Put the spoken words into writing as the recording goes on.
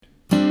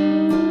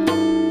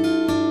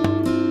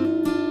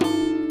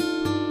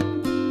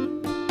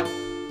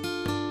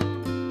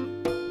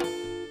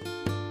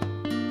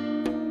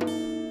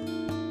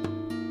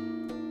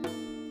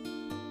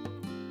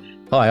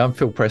Hi, I'm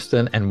Phil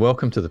Preston, and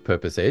welcome to The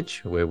Purpose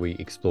Edge, where we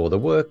explore the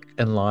work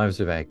and lives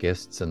of our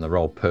guests and the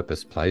role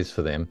purpose plays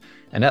for them.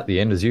 And at the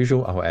end, as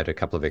usual, I'll add a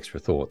couple of extra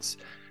thoughts.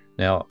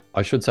 Now,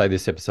 I should say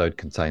this episode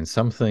contains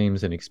some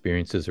themes and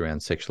experiences around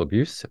sexual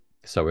abuse.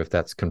 So if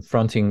that's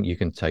confronting, you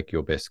can take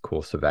your best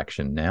course of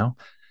action now.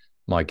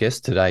 My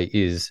guest today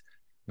is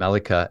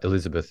Malika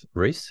Elizabeth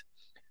Reese,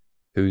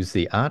 who's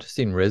the artist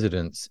in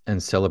residence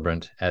and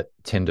celebrant at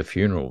Tender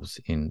Funerals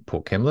in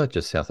Port Kembla,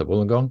 just south of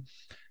Wollongong.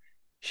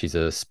 She's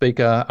a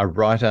speaker, a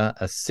writer,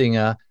 a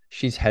singer.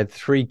 She's had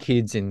 3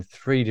 kids in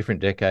 3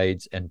 different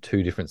decades and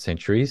 2 different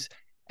centuries.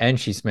 And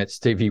she's met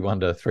Stevie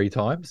Wonder 3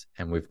 times.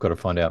 And we've got to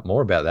find out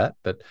more about that.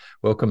 But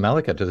welcome,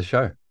 Malika, to the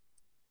show.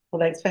 Well,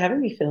 thanks for having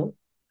me, Phil.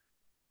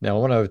 Now, I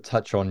want to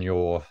touch on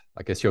your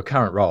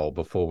current role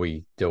before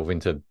we delve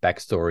into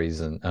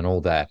backstories and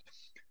all that.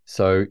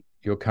 So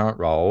your current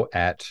role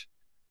at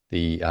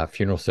the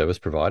funeral service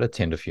provider,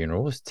 Tender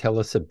Funerals. Tell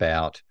us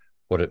about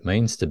what it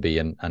means to be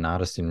an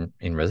artist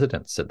in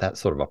residence at that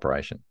sort of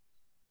operation.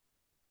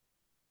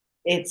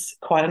 It's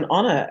quite an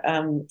honour.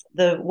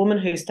 The woman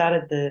who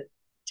started the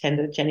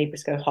tender, Jenny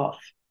Briscoe-Hoff,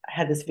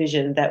 had this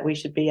vision that we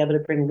should be able to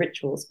bring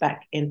rituals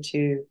back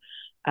into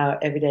our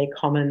everyday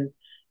common,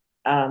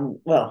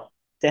 death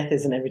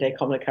is an everyday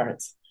common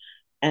occurrence.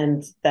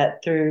 And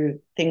that through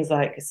things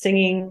like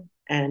singing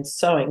and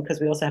sewing, because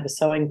we also have a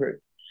sewing group,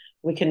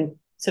 we can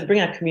sort of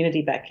bring our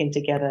community back in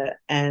together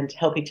and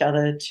help each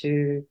other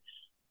to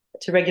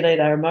regulate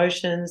our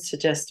emotions, to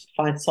just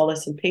find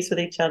solace and peace with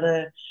each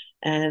other,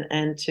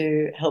 and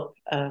to help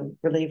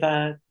relieve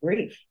our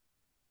grief.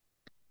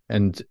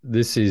 And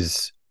this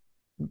is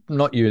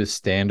not your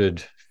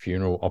standard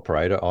funeral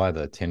operator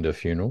either, Tender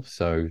Funeral.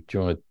 So do you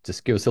want to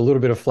just give us a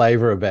little bit of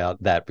flavour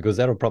about that? Because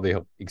that'll probably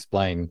help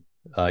explain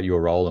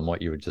your role and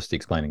what you were just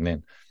explaining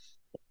then.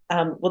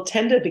 Well,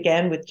 Tender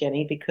began with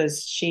Jenny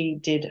because she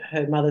did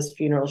her mother's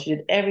funeral. She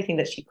did everything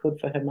that she could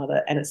for her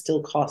mother, and it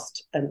still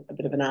cost a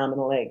bit of an arm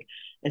and a leg.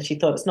 And she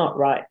thought it's not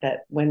right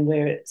that when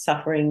we're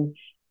suffering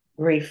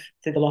grief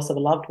through the loss of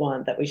a loved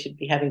one, that we should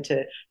be having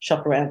to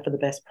shop around for the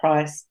best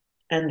price,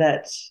 and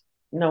that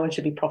no one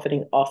should be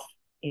profiting off,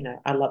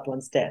 our loved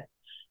one's death.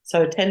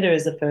 So Tender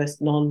is the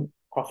first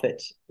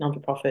non-for-profit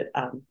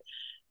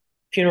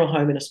funeral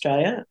home in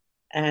Australia,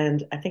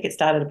 and I think it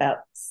started about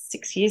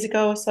 6 years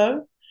ago or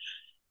so.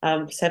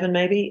 7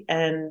 maybe,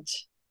 and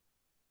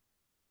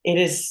it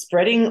is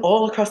spreading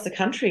all across the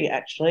country.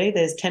 Actually,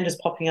 there's tenders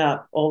popping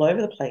up all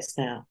over the place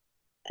now,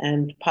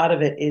 and part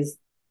of it is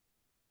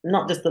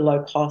not just the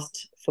low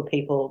cost for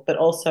people, but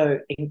also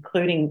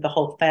including the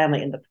whole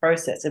family in the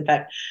process. In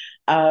fact,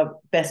 our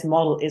best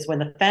model is when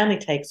the family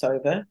takes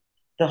over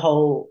the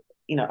whole,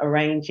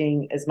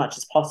 arranging as much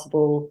as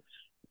possible,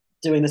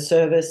 doing the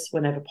service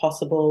whenever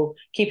possible,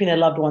 keeping their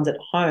loved ones at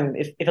home.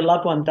 If a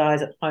loved one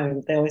dies at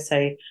home, they always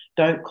say,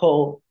 don't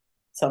call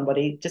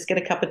somebody, just get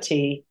a cup of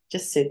tea,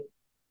 just sit,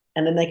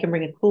 and then they can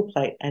bring a cool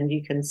plate and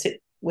you can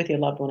sit with your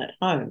loved one at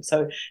home.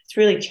 So it's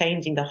really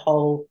changing the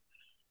whole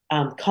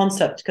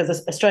concept,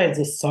 because Australians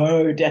are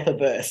so death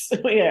averse.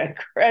 We are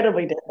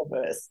incredibly death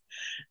averse,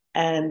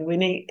 and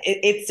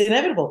it's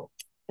inevitable.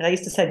 And I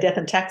used to say death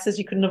and taxes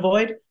you couldn't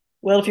avoid.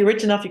 Well, if you're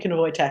rich enough, you can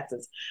avoid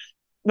taxes.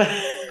 But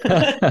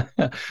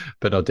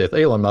not death.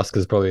 Elon Musk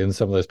is probably, and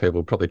some of those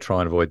people probably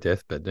try and avoid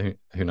death, but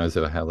who knows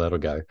how that'll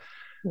go.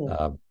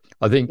 Yeah.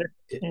 I think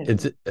Yeah.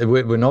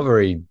 we're not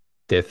very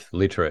death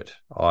literate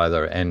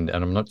either, and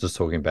I'm not just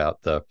talking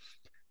about the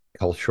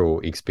cultural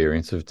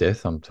experience of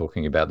death. I'm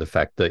talking about the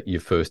fact that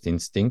your first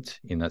instinct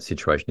in that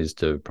situation is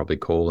to probably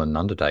call an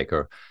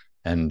undertaker,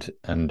 and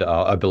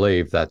I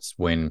believe that's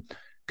when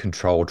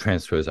control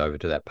transfers over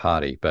to that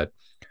party. But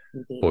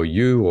for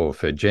you or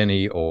for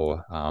Jenny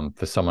or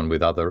for someone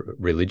with other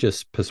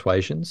religious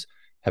persuasions,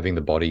 having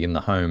the body in the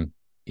home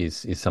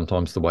is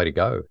sometimes the way to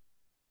go.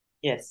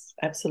 Yes,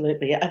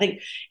 absolutely. I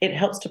think it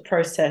helps to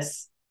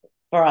process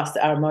for us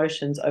our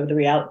emotions over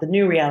the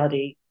new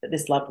reality that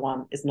this loved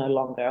one is no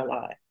longer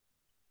alive.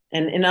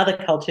 And in other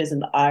cultures, in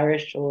the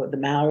Irish or the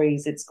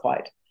Maoris, it's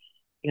quite,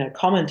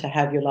 common to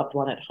have your loved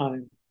one at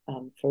home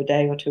for a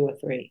day or 2 or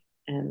 3.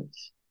 And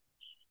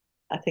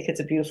I think it's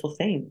a beautiful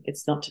thing.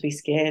 It's not to be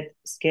scared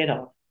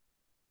of.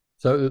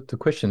 So the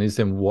question is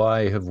then,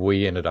 why have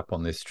we ended up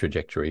on this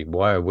trajectory?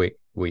 Why are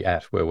we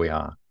at where we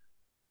are?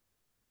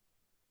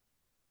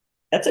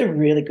 That's a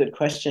really good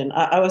question.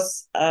 I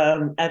was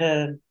at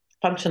a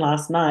function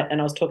last night,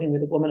 and I was talking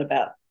with a woman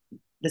about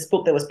this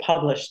book that was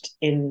published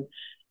in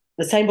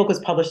the same book was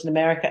published in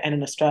America and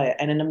in Australia.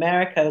 And in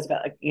America, it was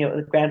about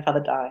the grandfather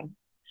dying.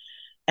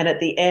 And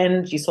at the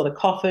end, you saw the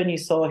coffin. You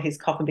saw his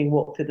coffin being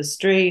walked through the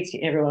streets.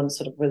 Everyone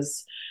sort of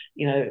was,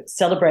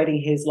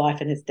 celebrating his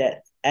life and his death.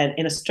 And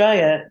in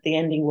Australia, the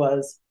ending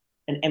was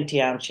an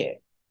empty armchair.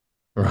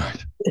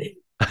 Right.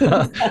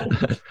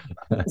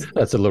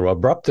 That's a little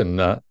abrupt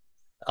and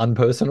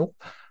unpersonal.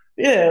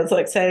 Yeah, it's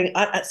like saying,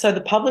 so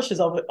the publishers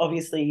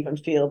obviously even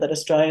feel that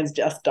Australians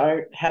just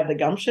don't have the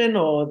gumption,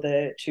 or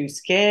they're too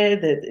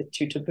scared, they're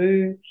too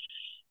taboo.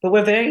 but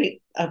we're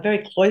a very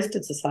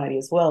cloistered society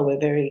as well. We're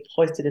very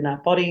cloistered in our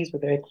bodies. We're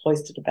very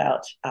cloistered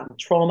about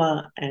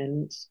trauma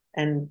and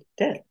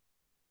death.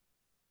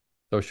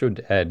 So I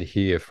should add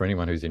here, for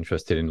anyone who's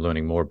interested in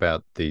learning more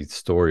about the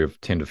story of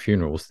tender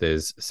funerals,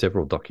 there's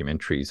several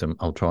documentaries, and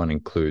I'll try and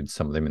include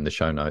some of them in the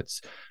show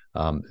notes.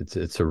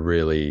 It's a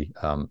really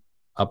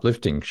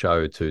uplifting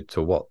show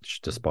to watch,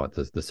 despite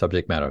the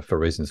subject matter, for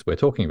reasons we're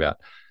talking about.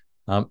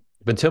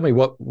 But tell me,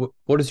 what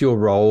does your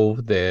role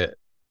there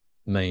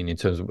mean in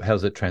terms of how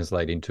does it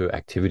translate into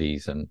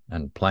activities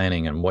and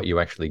planning and what you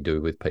actually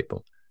do with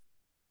people?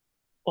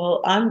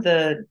 Well, I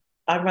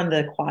run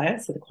the choir,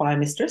 so the choir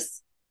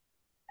mistress,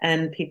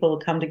 and people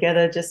come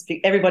together.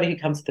 Everybody who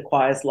comes to the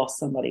choir has lost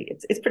somebody.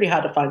 It's pretty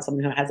hard to find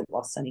someone who hasn't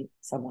lost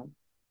someone.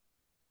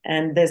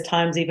 And there's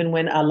times even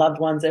when our loved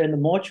ones are in the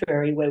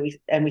mortuary where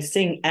we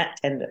sing at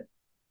tender,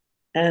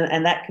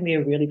 and that can be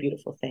a really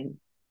beautiful thing.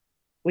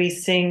 We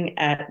sing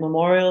at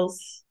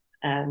memorials,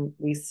 and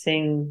we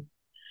sing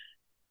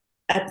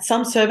at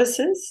some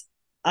services.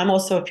 I'm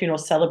also a funeral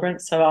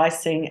celebrant, so I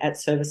sing at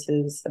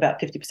services about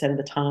 50% of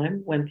the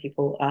time when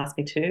people ask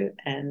me to.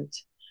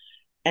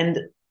 And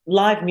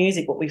live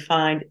music, what we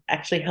find,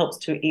 actually helps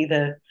to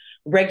either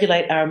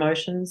regulate our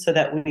emotions so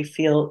that we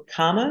feel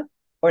calmer,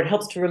 or it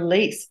helps to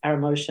release our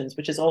emotions,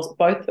 which is also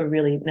both are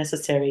really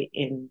necessary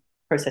in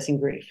processing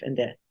grief and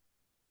death.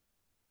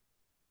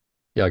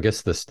 Yeah, I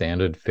guess the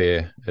standard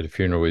fare at a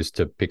funeral is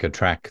to pick a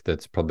track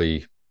that's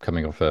probably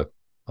coming off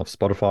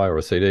Spotify or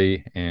a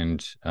CD,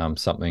 and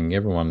something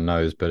everyone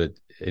knows, but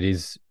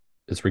it's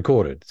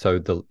recorded.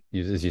 So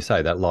as you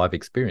say, that live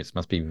experience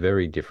must be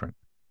very different.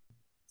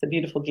 It's a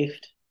beautiful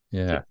gift.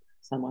 Yeah.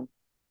 Someone.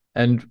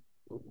 And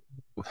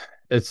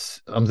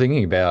I'm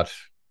thinking about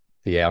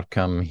the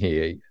outcome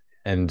here,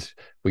 and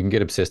we can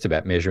get obsessed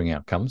about measuring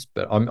outcomes,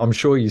 but I'm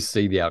sure you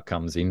see the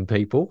outcomes in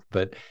people.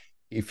 But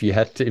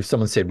if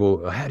someone said,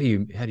 well, how do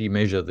you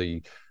measure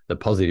the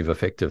positive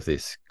effect of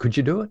this? Could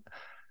you do it?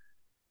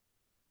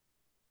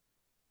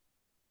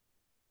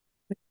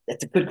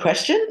 That's a good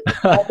question.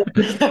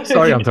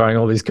 Sorry, I'm throwing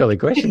all these curly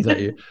questions at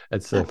you.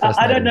 It's a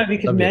fascinating I don't know if you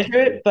can subject.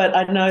 measure it, but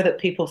I know that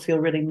people feel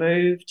really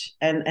moved,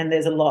 and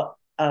there's a lot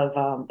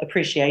of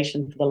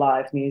appreciation for the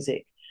live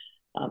music,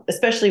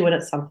 especially when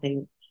it's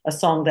a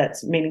song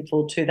that's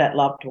meaningful to that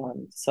loved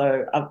one.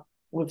 So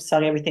we've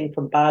sung everything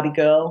from Barbie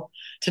Girl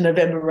to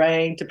November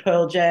Rain to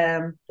Pearl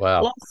Jam,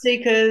 Wow. Lost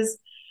Seekers,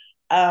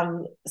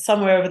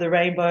 Somewhere Over the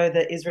Rainbow,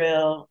 the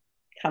Israel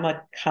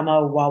Kama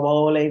Kama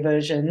Wawole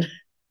version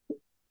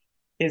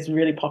is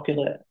really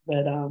popular.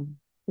 But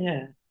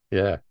yeah.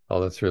 Yeah. Oh,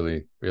 that's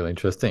really, really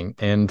interesting.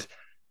 And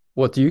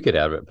what do you get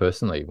out of it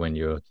personally when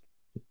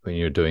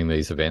you're doing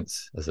these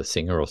events as a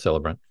singer or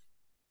celebrant?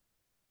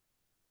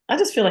 I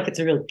just feel like it's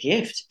a real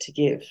gift to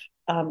give.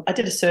 I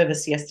did a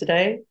service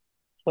yesterday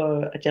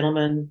for a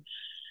gentleman,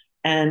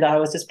 and I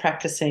was just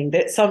practicing.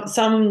 That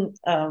some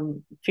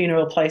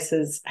funeral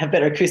places have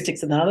better acoustics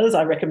than others.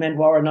 I recommend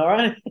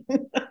Warrenora.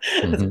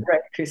 It's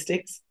great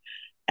acoustics,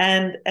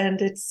 and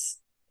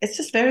it's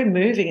just very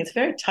moving. It's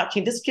very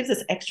touching. It just gives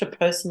this extra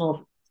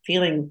personal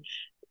feeling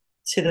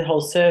to the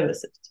whole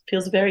service. It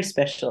feels very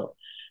special.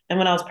 And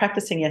when I was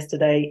practicing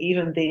yesterday,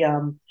 even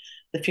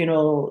the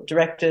funeral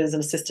directors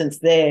and assistants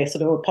there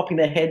sort of were popping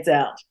their heads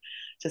out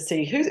to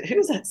see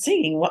who's that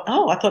singing.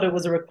 I thought it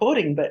was a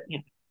recording, but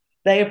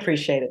they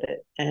appreciated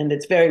it, and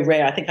it's very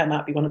rare. I think I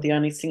might be one of the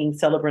only singing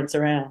celebrants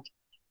around.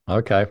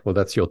 Okay, well,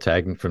 that's your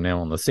tag from now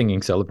on, the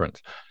singing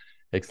celebrant.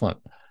 Excellent.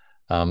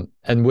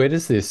 And where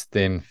does this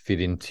then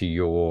fit into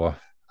your,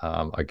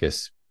 I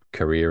guess,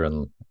 career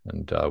and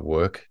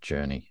work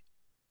journey?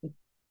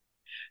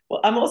 Well,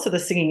 I'm also the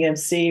singing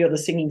MC or the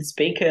singing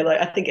speaker. Like,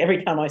 I think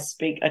every time I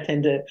speak, I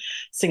tend to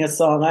sing a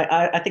song.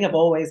 I think I've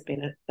always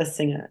been a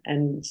singer,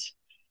 and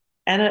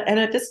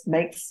it just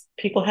makes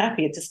people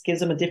happy. It just gives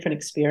them a different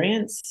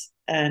experience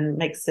and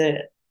makes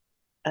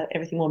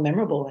everything more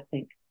memorable, I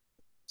think.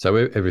 So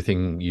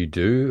everything you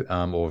do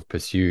or have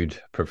pursued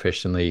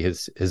professionally,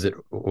 is it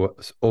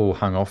all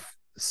hung off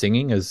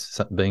singing as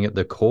being at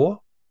the core,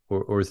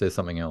 or is there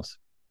something else?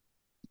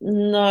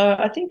 No,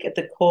 I think at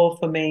the core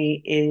for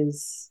me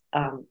is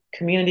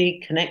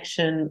community,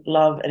 connection,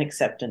 love, and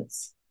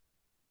acceptance.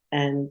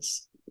 And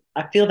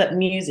I feel that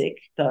music,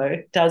 though,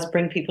 does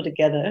bring people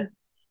together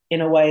in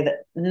a way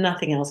that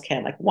nothing else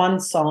can. Like one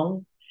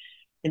song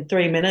in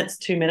 3 minutes,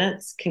 2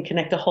 minutes can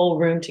connect a whole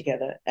room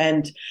together.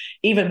 And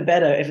even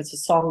better if it's a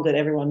song that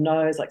everyone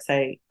knows, like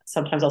say,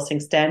 sometimes I'll sing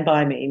Stand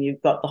By Me and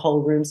you've got the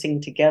whole room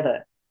singing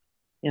together,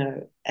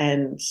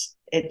 and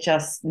it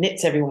just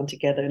knits everyone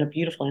together in a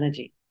beautiful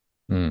energy.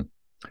 Mm.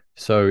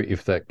 So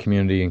if that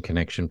community and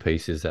connection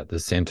piece is at the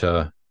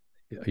center,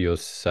 you're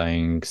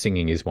saying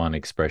singing is one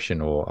expression,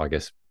 or I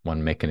guess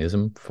one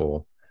mechanism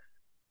for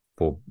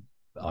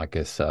I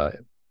guess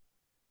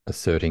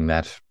asserting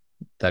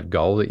that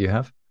goal that you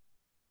have.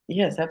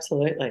 Yes,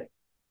 absolutely.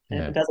 And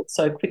Yeah. it does it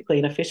so quickly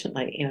and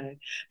efficiently,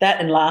 that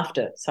and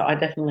laughter. So I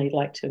definitely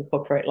like to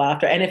incorporate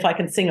laughter. And if I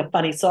can sing a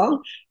funny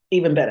song,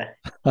 even better.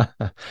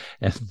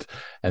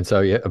 and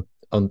so yeah,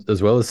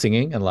 as well as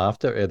singing and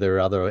laughter, are there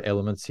other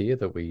elements here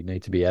that we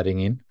need to be adding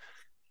in?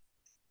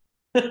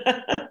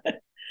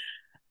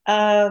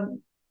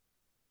 um,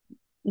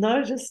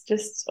 no, just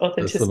That's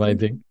the main authenticity.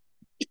 thing.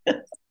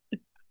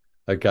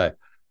 Okay.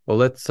 Well,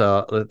 let's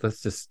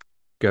just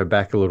go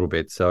back a little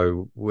bit.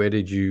 So, where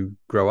did you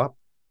grow up?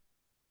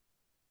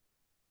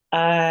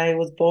 I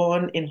was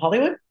born in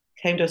Hollywood,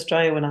 came to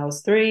Australia when I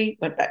was 3,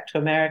 went back to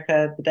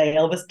America the day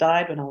Elvis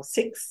died when I was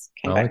 6,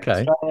 came Oh, back to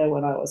okay. Australia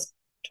when I was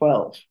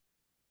 12.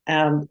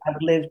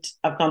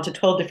 I've gone to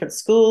 12 different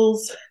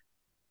schools,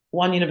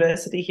 one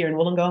university here in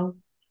Wollongong,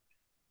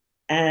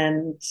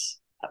 and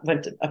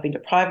I've been to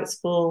private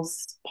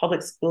schools,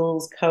 public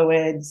schools,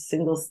 co-ed,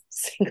 single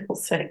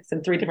sex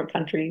in 3 different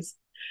countries.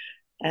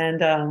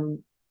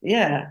 And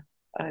yeah,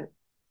 I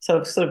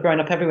sort of grown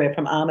up everywhere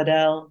from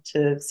Armidale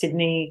to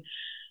Sydney,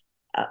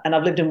 and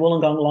I've lived in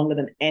Wollongong longer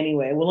than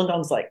anywhere.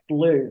 Wollongong's like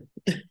blue.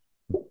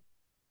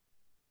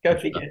 Go Uh,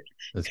 figure.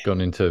 It's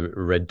gone into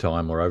red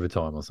time or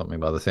overtime or something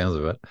by the sounds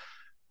of it.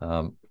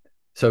 Um,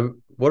 so,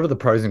 what are the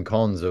pros and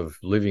cons of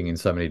living in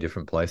so many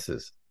different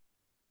places?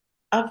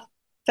 I've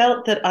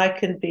felt that I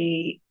can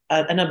be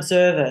an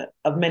observer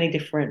of many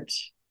different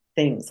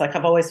things. Like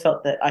I've always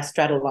felt that I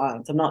straddle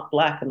lines. I'm not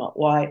black, I'm not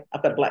white.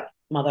 I've got a black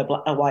mother,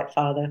 a white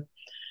father.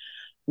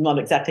 I'm not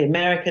exactly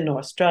American or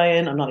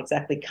Australian. I'm not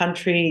exactly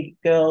country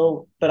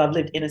girl, but I've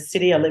lived in a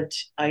city.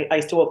 I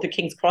used to walk through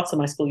King's Cross in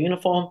my school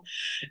uniform.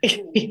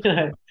 you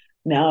know,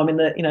 now I'm in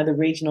the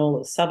regional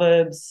or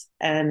suburbs,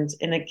 and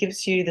it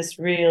gives you this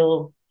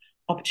real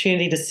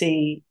opportunity to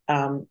see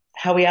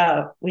how we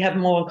are. We have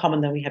more in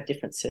common than we have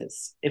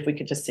differences. If we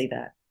could just see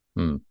that.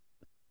 Hmm.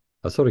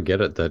 I sort of get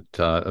it that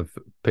of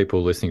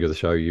people listening to the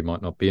show, you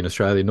might not be in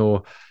Australia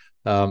nor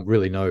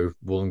really know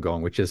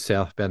Wollongong, which is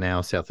about an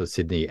hour south of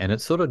Sydney, and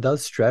it sort of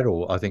does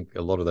straddle, I think,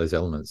 a lot of those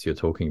elements you're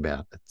talking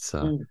about.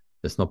 Mm.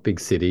 It's not big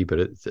city, but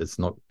it's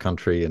not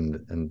country,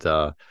 and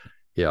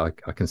yeah,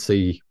 I can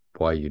see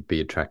why you'd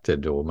be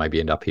attracted or maybe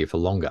end up here for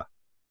longer.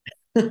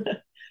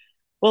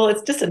 Well,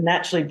 it's just a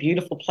naturally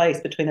beautiful place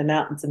between the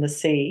mountains and the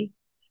sea.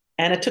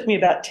 And it took me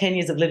about 10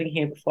 years of living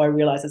here before I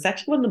realized it's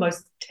actually one of the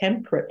most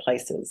temperate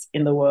places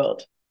in the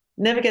world.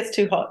 Never gets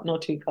too hot nor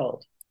too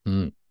cold.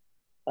 Mm.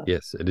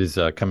 Yes, it is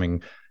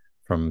coming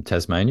from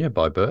Tasmania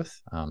by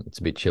birth. It's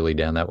a bit chilly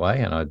down that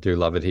way, and I do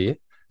love it here.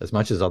 As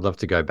much as I'd love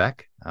to go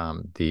back,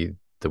 the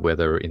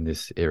weather in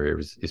this area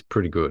is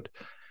pretty good.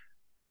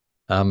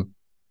 Um,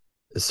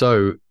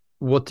 so,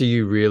 what do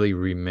you really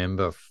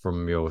remember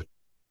from your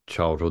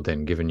childhood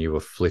then, given you were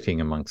flitting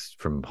amongst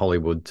from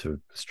Hollywood to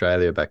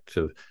Australia back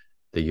to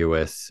the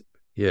US?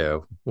 Yeah.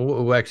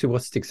 Well, actually,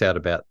 what sticks out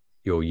about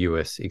your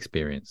US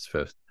experience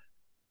first?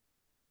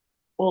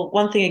 Well,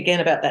 one thing again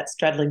about that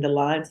straddling the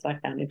lines that I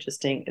found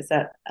interesting is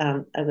that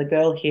as a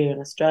girl here in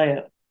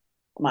Australia,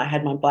 I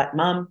had my black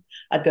mum.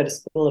 I'd go to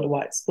school at a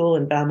white school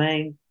in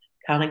Balmain,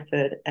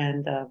 Carlingford,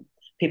 and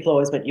people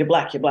always went, "You're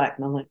black, you're black,"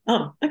 and I'm like,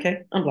 "Oh,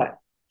 okay, I'm black."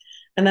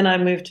 And then I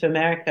moved to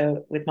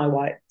America with my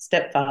white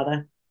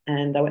stepfather,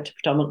 and I went to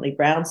predominantly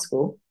brown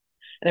school,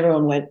 and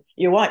everyone went,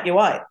 "You're white, you're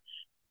white."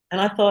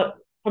 And I thought,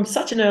 from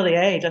such an early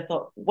age, I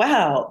thought,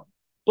 wow,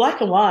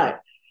 black and white,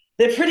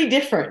 they're pretty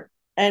different.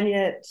 And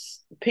yet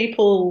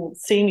people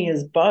see me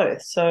as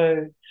both.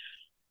 So,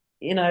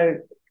 you know,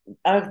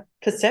 our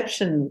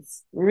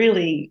perceptions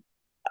really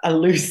are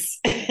loose.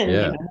 And,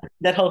 Yeah.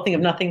 that whole thing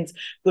of nothing's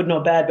good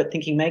nor bad, but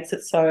thinking makes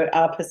it so.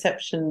 Our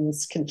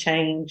perceptions can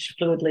change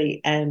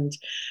fluidly and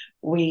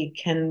we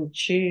can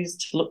choose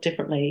to look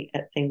differently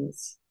at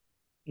things,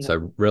 you know. So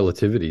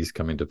relativities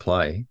come into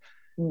play.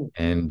 Mm.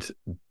 And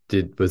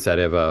was that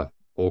ever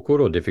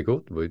awkward or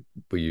difficult? Were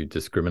you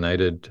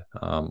discriminated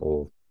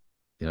or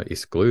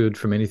excluded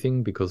from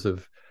anything because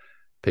of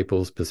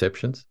people's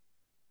perceptions?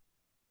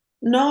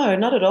 No,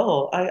 not at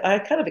all. I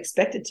kind of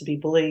expected to be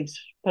bullied,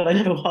 but I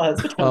never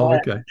was, which I'm Oh,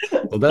 glad.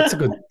 okay. Well,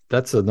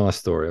 that's a nice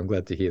story. I'm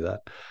glad to hear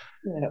that.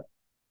 Yeah.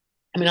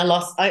 I mean,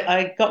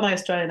 I got my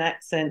Australian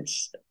accent.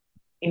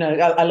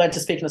 I learned to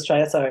speak in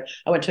Australia, so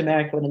I went to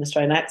America with an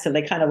Australian accent.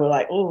 They kind of were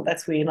like, "Oh,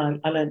 that's weird." And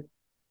I learned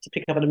to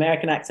pick up an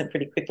American accent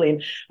pretty quickly.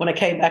 And when I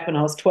came back when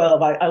I was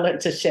 12, I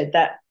learned to shed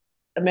that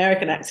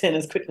American accent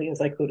as quickly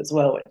as I could as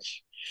well,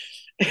 which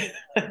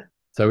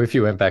So if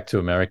you went back to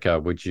America,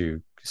 would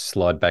you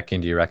slide back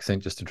into your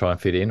accent just to try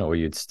and fit in, or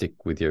you'd stick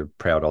with your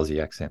proud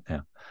Aussie accent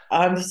now?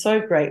 I'm so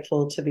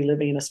grateful to be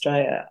living in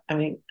Australia. I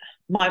mean,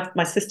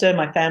 my sister,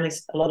 my family,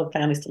 a lot of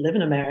families to live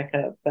in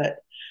America, but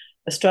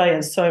Australia,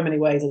 in so many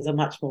ways, is a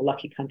much more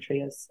lucky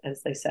country,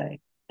 as they say,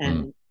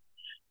 Mm.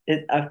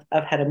 and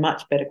I've had a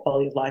much better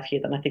quality of life here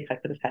than I think I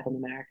could have had in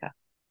America.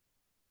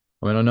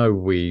 I mean, I know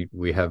we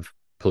have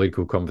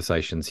political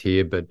conversations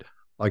here, but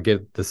I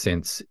get the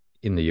sense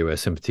in the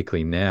US and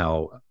particularly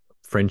now,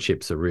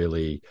 friendships are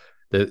really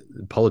the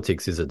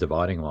politics is a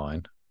dividing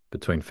line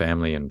between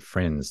family and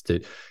friends.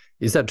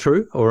 Is that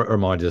true, or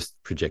am I just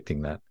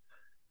projecting that?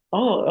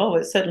 Oh,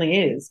 it certainly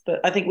is. But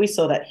I think we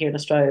saw that here in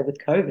Australia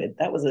with COVID.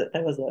 That was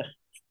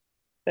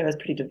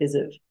pretty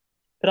divisive.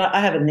 But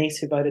I have a niece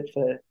who voted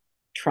for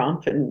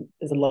Trump, and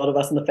there's a lot of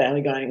us in the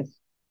family going,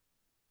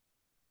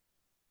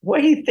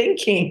 What are you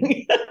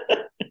thinking?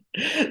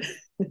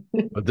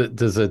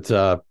 Does it?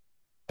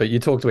 But you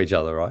talk to each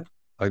other, right?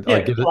 I Yeah,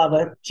 get it. love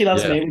her. She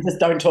loves Yeah, me. We just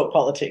don't talk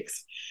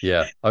politics.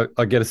 yeah.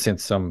 I get a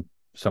sense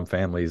some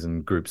families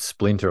and groups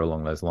splinter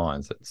along those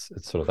lines. It's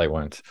sort of they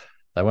won't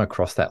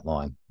cross that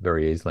line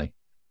very easily.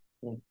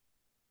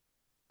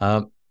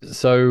 Yeah.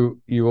 So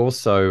you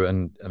also,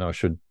 and I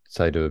should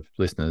say to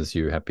listeners,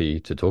 you're happy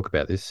to talk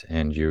about this,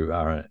 and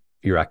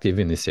you're active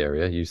in this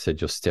area. You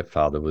said your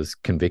stepfather was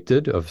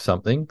convicted of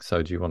something,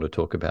 so do you want to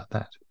talk about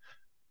that?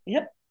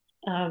 Yep.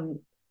 Um,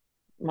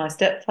 my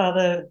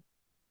stepfather,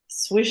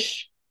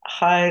 Swish,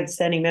 high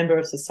standing member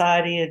of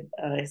society.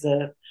 He's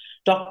a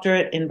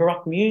doctorate in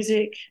Baroque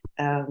music,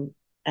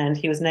 and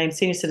he was named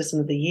Senior Citizen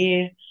of the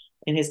Year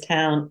in his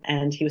town,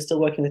 and he was still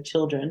working with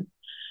children.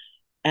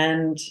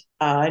 And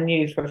I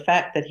knew for a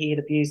fact that he had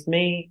abused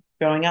me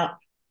growing up.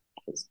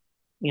 It was,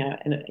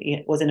 and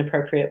it was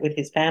inappropriate with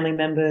his family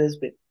members,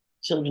 with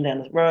children down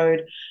the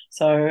road.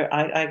 So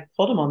I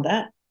called him on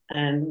that,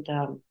 and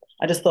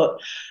I just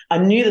thought I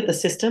knew that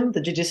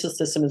the judicial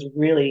system, is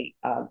really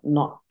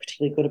not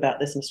particularly good about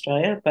this in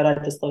Australia. But I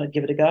just thought I'd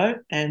give it a go,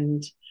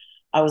 and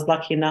I was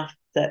lucky enough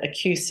that a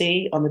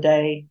QC on the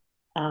day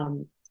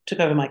took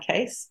over my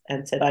case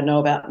and said, "I know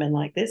about men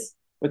like this.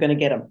 We're going to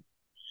get them."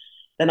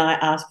 Then I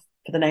asked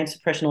for the name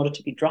suppression order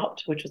to be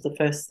dropped, which was the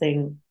first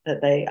thing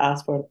that they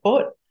asked for in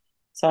court.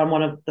 So I'm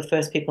one of the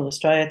first people in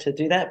Australia to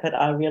do that, but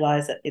I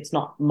realised that it's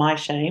not my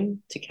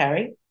shame to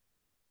carry,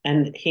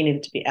 and he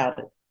needed to be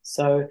outed.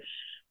 So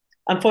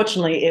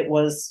unfortunately, it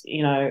was,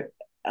 what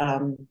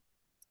do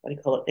you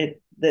call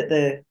it?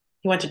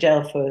 He went to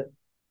jail for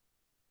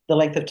the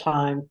length of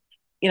time,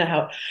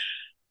 how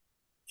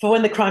for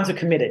when the crimes were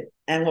committed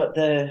and what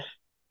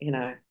you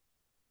know,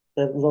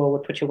 the law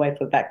would put you away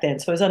for back then.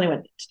 So he only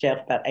went to jail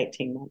for about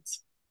 18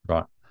 months.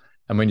 Right.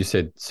 And when you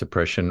said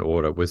suppression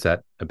order, was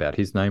that about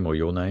his name or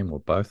your name or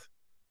both?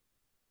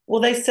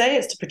 Well, they say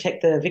it's to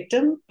protect the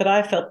victim, but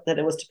I felt that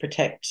it was to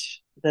protect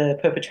the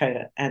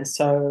perpetrator. And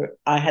so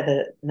I had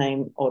the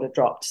name order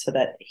dropped so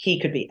that he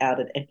could be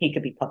outed and he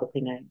could be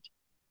publicly named.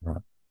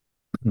 Right.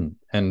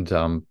 And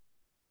can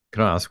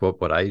I ask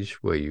what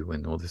age were you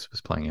when all this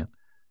was playing out?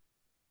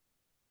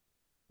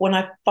 When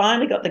I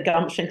finally got the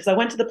gumption, because I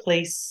went to the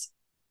police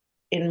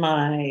in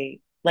my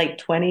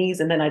late 20s,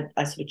 and then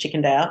I sort of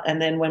chickened out.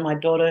 And then when my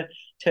daughter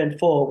turned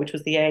 4, which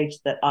was the age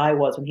that I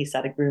was when he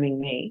started grooming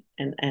me,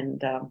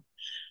 and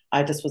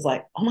I just was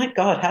like, oh my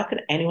God, how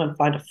could anyone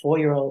find a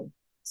 4-year-old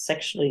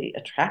sexually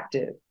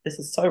attractive? This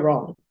is so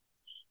wrong.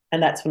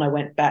 And that's when I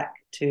went back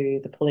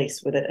to the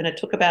police with it. And it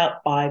took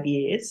about 5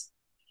 years.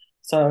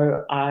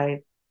 So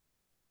I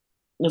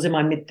was in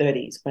my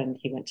mid-30s when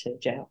he went to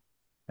jail.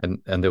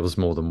 And there was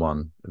more than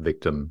one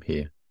victim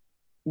here.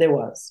 There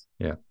was.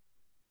 Yeah.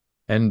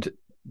 And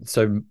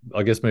so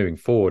I guess moving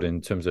forward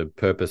in terms of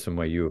purpose and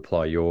where you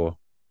apply your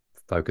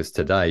focus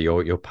today,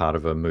 you're part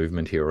of a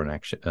movement here, or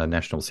a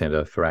National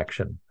Centre for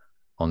Action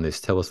on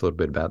this. Tell us a little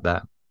bit about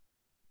that.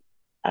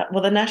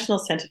 Well, the National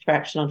Centre for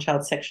Action on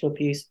Child Sexual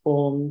Abuse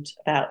formed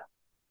about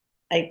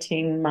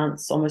 18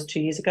 months, almost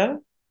 2 years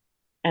ago.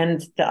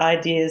 And the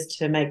idea is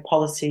to make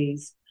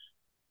policies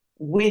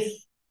with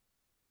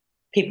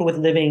people with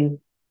living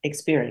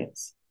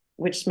experience,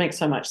 which makes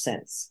so much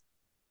sense.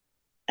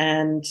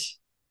 And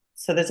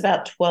so there's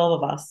about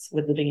 12 of us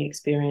with living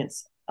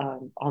experience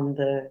in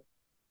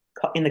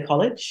the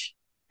college,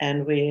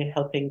 and we're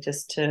helping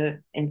just to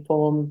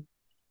inform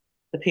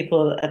the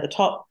people at the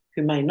top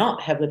who may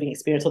not have living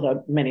experience,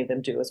 although many of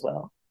them do as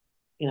well,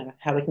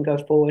 how we can go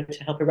forward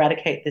to help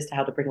eradicate this, to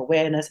how to bring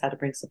awareness, how to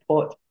bring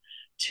support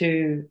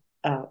to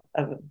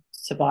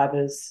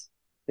survivors,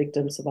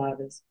 victim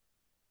survivors.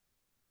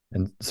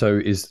 And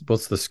so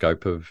what's the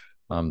scope of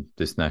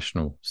this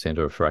National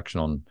Centre for Action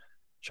on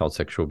Child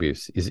Sexual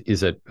Abuse?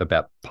 Is it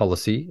about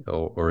policy,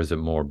 or is it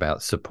more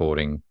about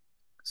supporting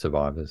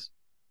survivors?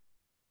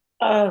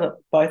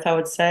 Both, I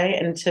would say,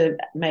 and to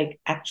make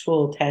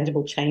actual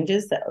tangible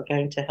changes that are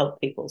going to help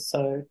people.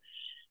 So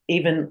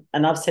and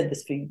I've said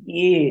this for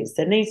years,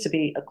 there needs to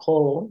be a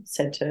call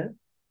centre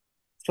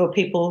for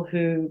people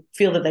who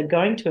feel that they're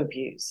going to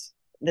abuse.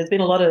 There's been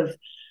a lot of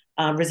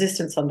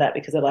resistance on that,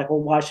 because they're like,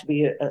 well, why should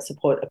we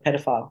support a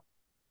pedophile?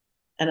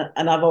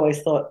 And I've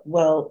always thought,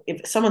 well,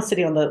 if someone's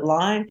sitting on the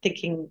line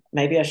thinking,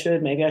 maybe I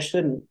should, maybe I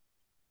shouldn't,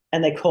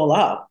 and they call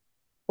up,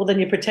 well, then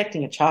you're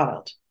protecting a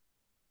child.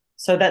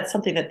 So that's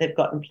something that they've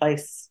got in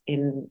place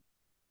in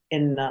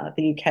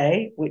the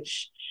UK,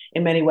 which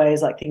in many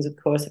ways, like things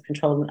with coercive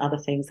control and other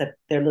things, that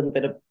they're a little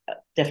bit of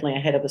definitely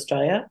ahead of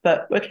Australia,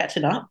 but we're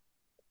catching up.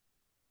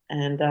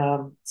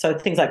 And so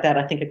things like that,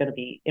 I think, are going to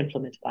be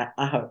implemented.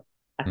 I hope.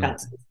 I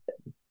can't.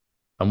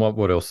 And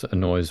what else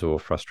annoys or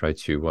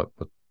frustrates you? What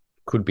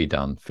could be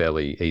done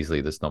fairly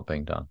easily that's not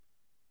being done?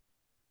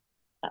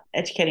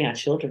 Educating our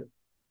children.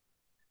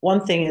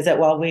 One thing is that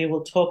while we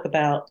will talk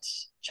about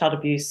child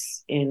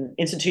abuse,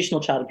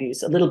 institutional child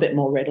abuse, a little bit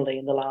more readily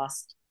in the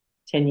last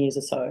 10 years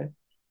or so,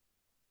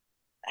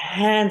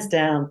 hands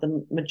down,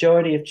 the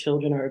majority of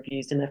children are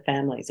abused in their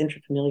families.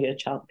 Intrafamilial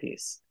child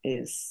abuse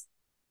is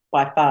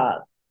by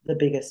far the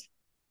biggest,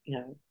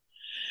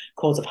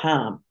 cause of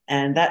harm.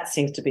 And that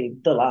seems to be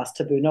the last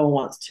taboo. No one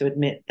wants to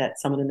admit that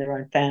someone in their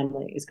own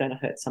family is going to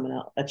hurt someone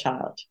else, a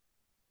child.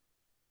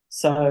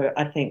 So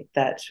I think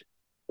that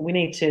we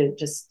need to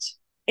just,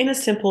 in a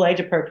simple,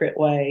 age-appropriate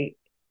way,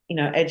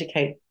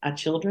 educate our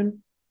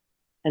children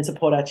and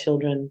support our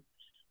children,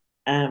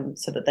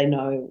 so that they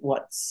know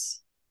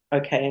what's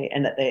okay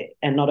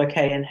and not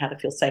okay, and how to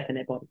feel safe in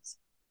their bodies.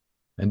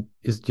 And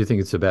do you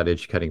think it's about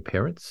educating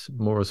parents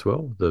more as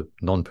well, the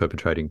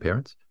non-perpetrating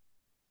parents?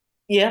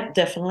 Yeah,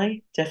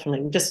 definitely.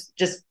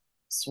 Just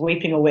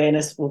sweeping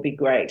awareness will be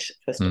great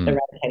for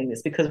eradicating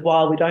this, because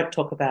while we don't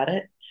talk about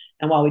it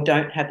and while we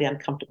don't have the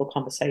uncomfortable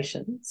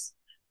conversations,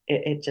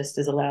 it just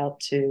is allowed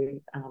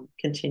to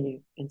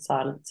continue in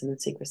silence and in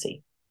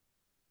secrecy.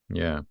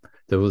 Yeah.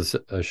 There was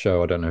a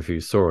show, I don't know if you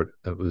saw it,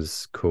 it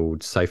was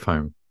called Safe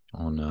Home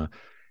on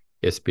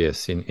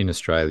SBS in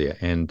Australia.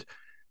 And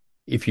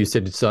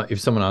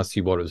if someone asked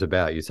you what it was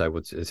about, you say,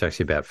 well, it's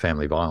actually about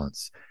family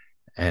violence,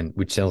 and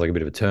which sounds like a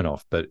bit of a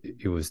turnoff, but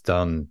it was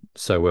done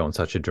so well in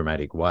such a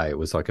dramatic way. It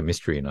was like a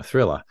mystery and a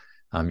thriller.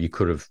 You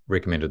could have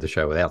recommended the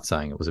show without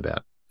saying it was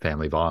about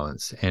family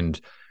violence.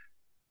 And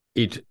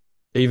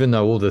even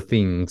though all the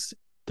things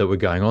that were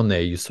going on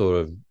there, you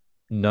sort of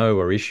know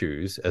are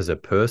issues as a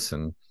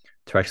person,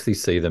 to actually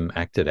see them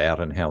acted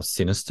out and how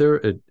sinister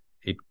it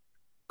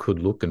could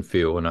look and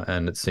feel,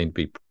 and it seemed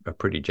to be a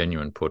pretty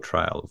genuine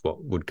portrayal of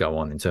what would go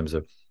on in terms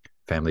of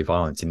family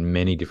violence in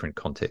many different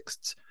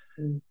contexts.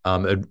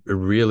 It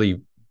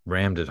really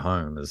rammed it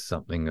home as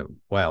something that,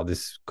 wow,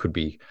 this could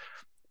be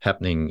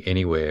happening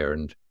anywhere.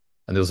 And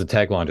there was a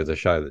tagline to the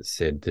show that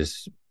said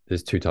there's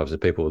two types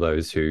of people: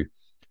 those who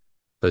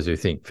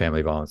think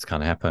family violence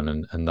can't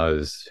happen, and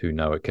those who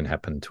know it can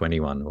happen to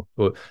anyone.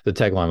 Or the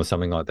tagline was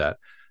something like that.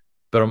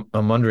 But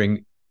I'm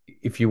wondering,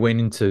 if you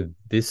went into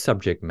this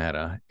subject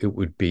matter, it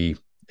would be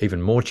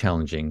even more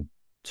challenging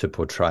to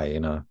portray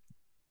in a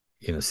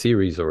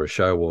series or a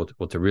show,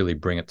 or to really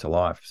bring it to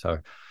life. So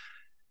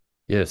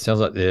yeah, it sounds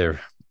like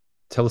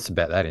tell us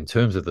about that in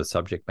terms of the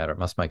subject matter. It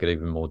must make it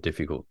even more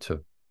difficult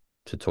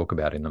to talk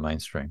about in the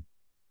mainstream.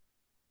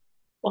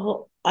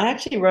 Well, I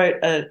actually wrote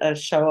a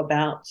show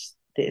about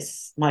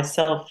this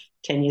myself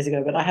 10 years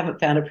ago, but I haven't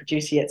found a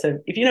producer yet. So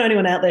if you know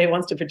anyone out there who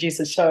wants to produce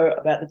a show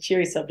about the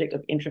cheery subject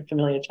of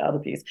intrafamiliar child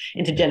abuse,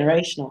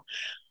 intergenerational,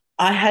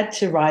 I had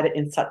to write it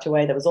in such a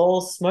way that was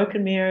all smoke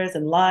and mirrors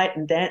and light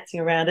and dancing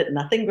around it,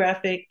 nothing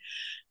graphic,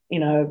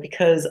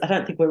 because I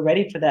don't think we're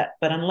ready for that.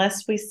 But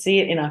unless we see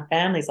it in our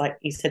families, like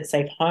you said,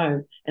 safe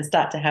home, and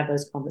start to have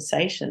those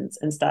conversations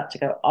and start to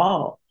go,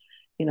 oh,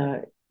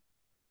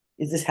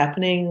 is this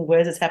happening? Where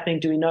is this happening?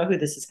 Do we know who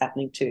this is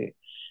happening to?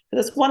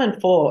 Because it's 1 in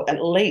 4,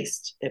 at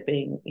least, it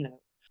being,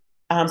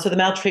 So the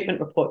maltreatment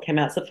report came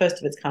out. It's the first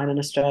of its kind in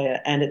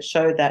Australia, and it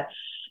showed that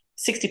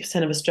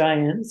 60% of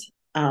Australians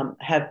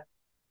have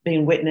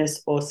been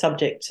witness or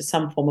subject to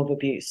some form of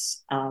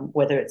abuse,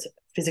 whether it's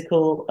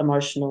physical,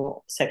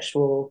 emotional,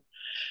 sexual,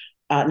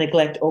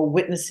 neglect, or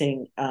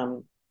witnessing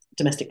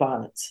domestic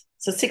violence.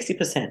 So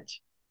 60%.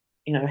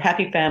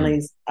 Happy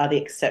families are the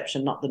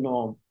exception, not the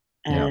norm.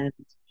 And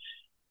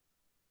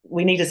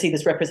we need to see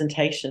this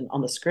representation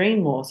on the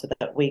screen more, so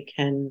that we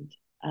can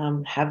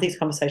have these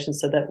conversations,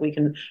 so that we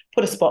can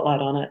put a spotlight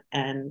on it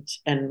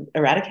and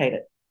eradicate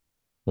it.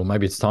 Well,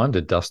 maybe it's time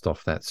to dust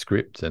off that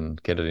script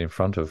and get it in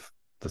front of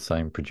the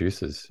same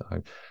producers.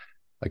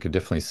 I could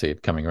definitely see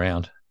it coming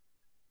around.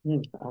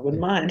 I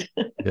wouldn't mind.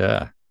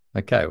 Yeah.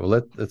 Okay. Well,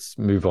 let's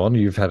move on.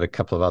 You've had a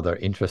couple of other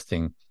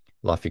interesting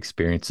life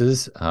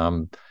experiences.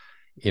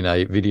 In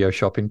a video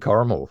shop in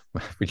Corrimal,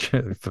 which,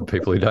 for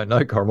people who don't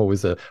know, Corrimal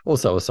is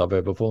also a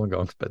suburb of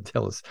Wollongong. But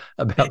tell us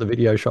about the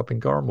video shop in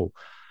Corrimal.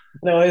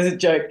 No, it was a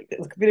joke. It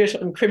was a video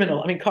shop in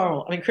Criminal. I mean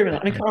Corrimal.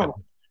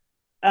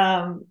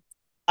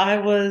 I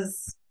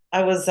was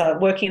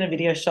working in a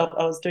video shop.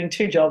 I was doing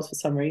 2 jobs for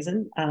some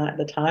reason at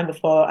the time,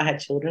 before I had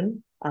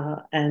children,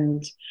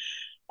 and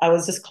I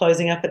was just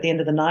closing up at the end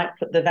of the night,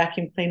 put the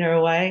vacuum cleaner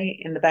away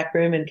in the back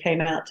room, and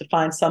came out to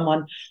find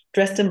someone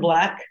dressed in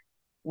black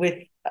with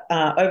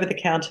over the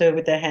counter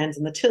with their hands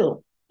in the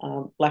till,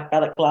 black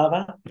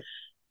balaclava.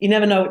 You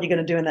never know what you're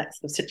going to do in that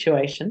sort of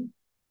situation.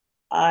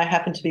 I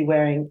happened to be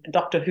wearing a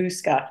Doctor Who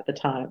scarf at the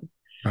time,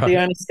 the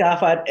only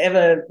scarf I'd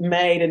ever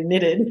made and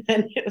knitted,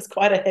 and it was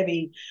quite a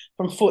heavy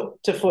from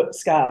foot to foot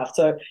scarf.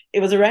 So it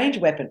was a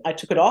ranged weapon. I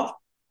took it off.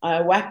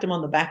 I whacked him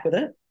on the back with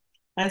it.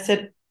 I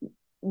said,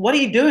 "What are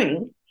you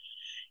doing?"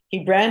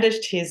 He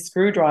brandished his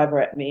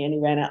screwdriver at me and he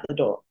ran out the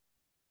door.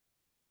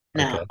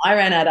 Now, I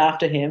ran out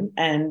after him,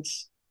 and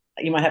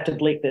you might have to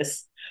bleep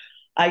this.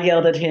 I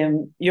yelled at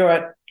him, "You're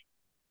a..."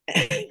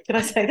 Can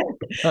I say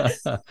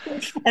that?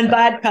 And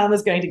bad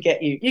karma's going to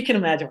get you. You can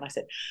imagine what I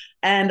said.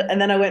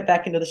 And then I went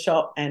back into the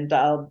shop and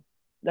dialed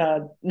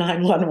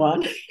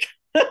 911.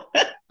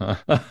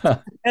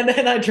 And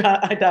then I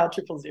dialed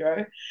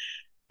 000.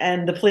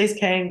 And the police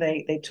came.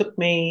 They took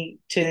me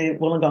to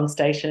Wollongong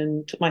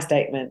station, took my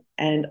statement.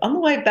 And on the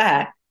way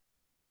back,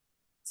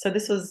 so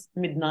this was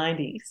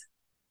mid-90s,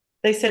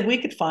 they said we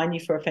could fine you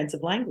for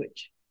offensive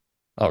language.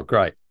 Oh,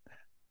 great.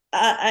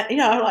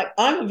 I'm like,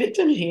 I'm a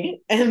victim here,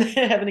 and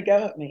they're having a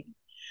go at me.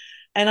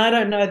 And I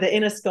don't know the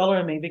inner scholar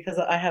in me, because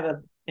I have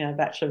a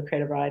Bachelor of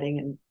Creative Writing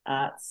and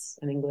Arts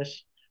and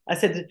English. I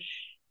said,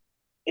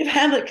 if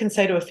Hamlet can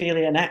say to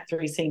Ophelia in Act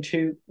 3, Scene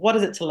 2, what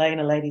is it to lay in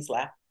a lady's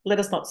lap? Let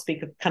us not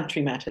speak of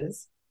country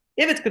matters.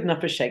 If it's good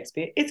enough for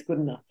Shakespeare, it's good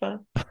enough for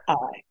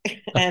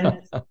I.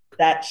 And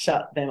that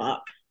shut them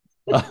up.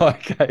 Oh,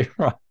 okay,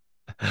 right.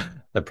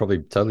 They're probably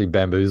totally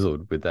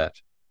bamboozled with that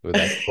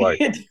quote.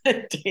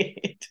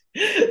 It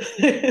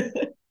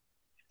did.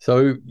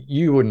 So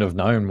you wouldn't have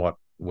known what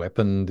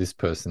weapon this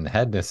person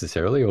had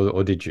necessarily,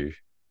 or did you?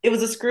 It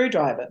was a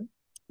screwdriver.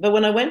 But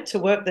when I went to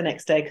work the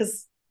next day,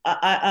 because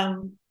I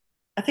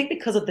think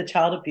because of the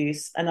child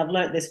abuse, and I've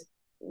learned this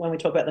when we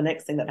talk about the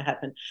next thing that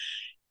happened,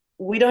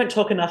 we don't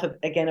talk enough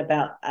again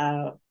about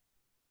our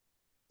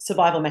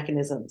survival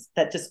mechanisms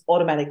that just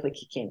automatically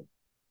kick in.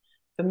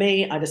 For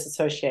me, I just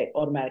associate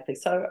automatically.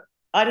 So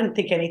I didn't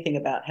think anything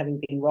about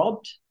having been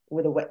robbed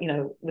with a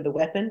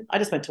weapon. I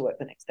just went to work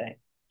the next day.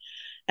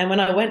 And when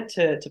I went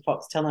to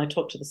Foxtel and I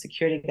talked to the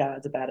security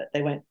guards about it,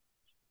 they went,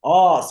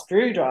 oh,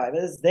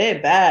 screwdrivers,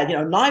 they're bad.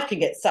 A knife can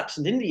get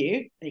suctioned into you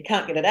and you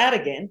can't get it out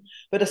again.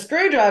 But a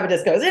screwdriver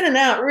just goes in and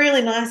out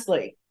really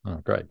nicely. Oh,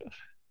 great.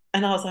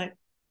 And I was like,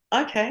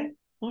 okay,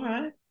 all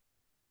right.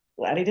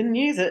 Glad he didn't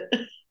use it.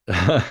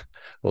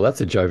 Well,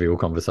 that's a jovial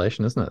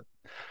conversation, isn't it?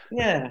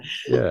 Yeah.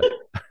 Yeah.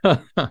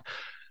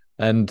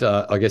 And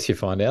I guess you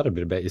find out a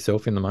bit about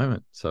yourself in the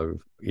moment. So,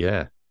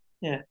 yeah.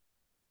 Yeah.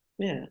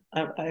 Yeah.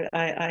 I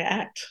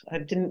act. I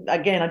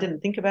didn't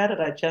think about it.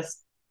 I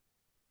just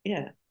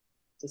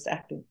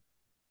acted.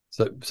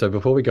 So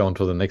before we go on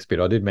to the next bit,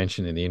 I did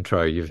mention in the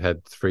intro you've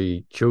had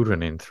 3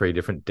 children in 3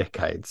 different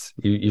decades.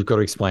 You've got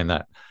to explain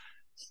that.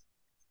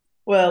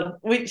 Well,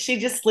 she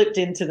just slipped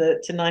into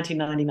to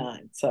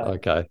 1999. So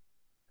Okay.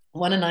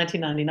 one in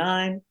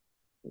 1999,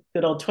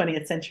 good old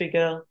 20th century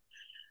girl,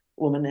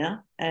 woman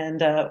now,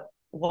 and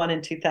one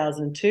in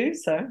 2002.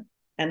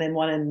 And then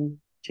one in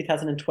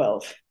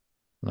 2012.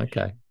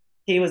 Okay.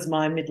 He was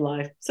my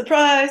midlife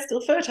surprise,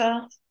 still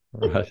fertile.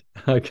 Right.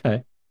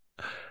 Okay.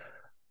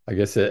 I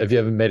guess, have you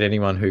ever met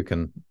anyone who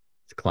can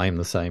claim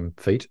the same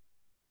feat?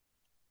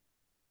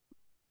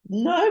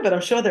 No, but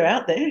I'm sure they're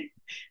out there.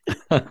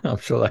 I'm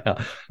sure they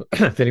are.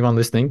 If anyone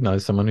listening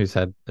knows someone who's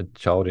had a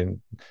child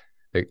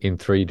in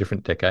 3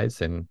 different decades,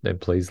 then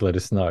please let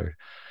us know.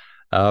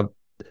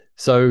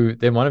 So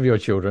then one of your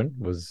children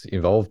was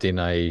involved in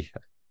a.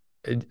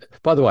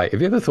 By the way,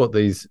 have you ever thought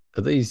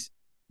are these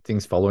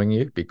things following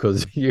you?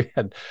 Because you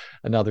had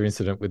another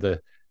incident with a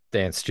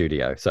dance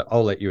studio. So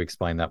I'll let you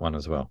explain that one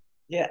as well.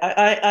 Yeah,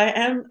 I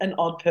am an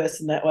odd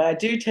person that way. I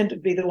do tend to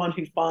be the one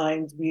who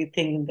finds weird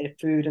things in their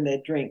food and their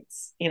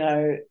drinks.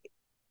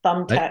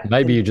 Thumbtacks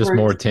Maybe and you're just fruit.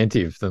 more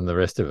attentive than the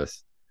rest of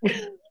us.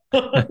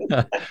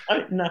 I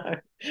don't know.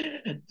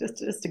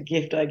 Just a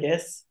gift, I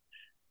guess.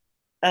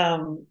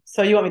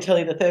 So you want me to tell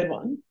you the third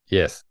one?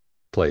 Yes,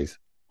 please.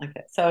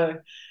 Okay. So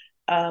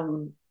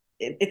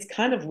it's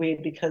kind of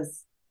weird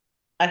because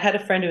I had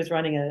a friend who was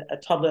running a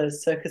toddler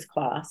circus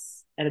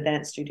class at a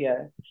dance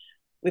studio.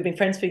 We've been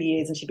friends for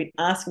years, and she'd been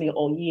asking me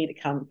all year to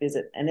come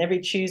visit. And every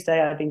Tuesday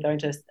I'd been going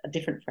to a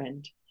different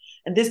friend.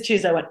 And this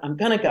Tuesday I went, I'm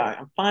going to go.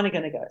 I'm finally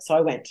going to go. So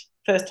I went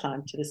first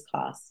time to this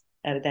class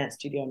at a dance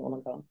studio in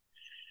Wollongong.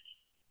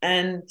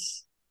 And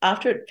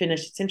after it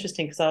finished, it's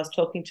interesting because I was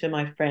talking to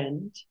my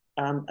friend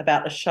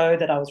about a show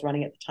that I was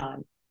running at the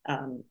time,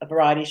 a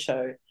variety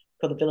show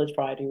called the Village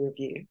Variety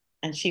Review.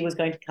 And she was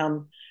going to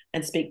come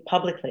and speak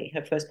publicly,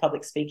 her first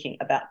public speaking,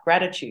 about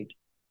gratitude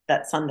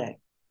that Sunday.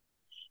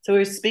 So we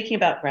were speaking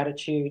about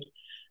gratitude,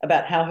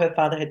 about how her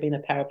father had been a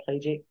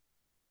paraplegic,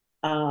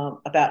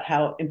 about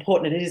how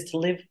important it is to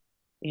live,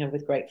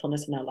 with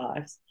gratefulness in our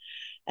lives.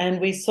 And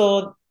we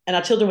saw, and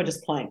our children were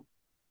just playing.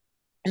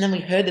 And then we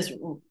heard this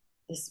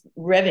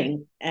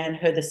revving and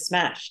heard the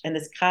smash, and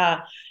this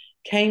car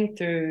came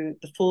through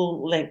the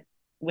full length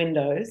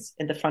windows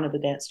in the front of the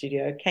dance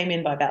studio, came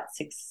in by about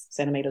 6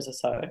 centimeters or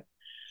so.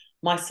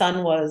 My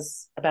son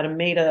was about a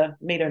meter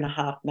and a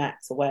half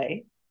max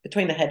away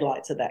between the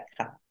headlights of that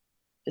car,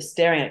 just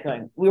staring at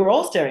it, we were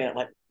all staring at it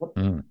like, what?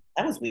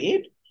 That was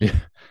weird. Yeah.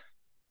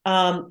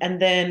 And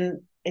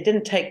then it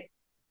didn't take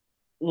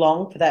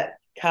long for that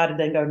car to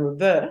then go in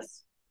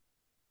reverse,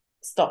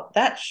 stop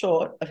that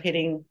short of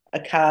hitting a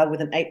car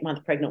with an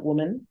 8-month pregnant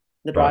woman,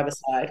 the driver's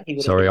side. He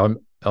would Sorry,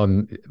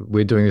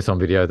 we're doing this on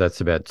video.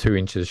 That's about 2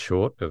 inches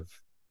short of,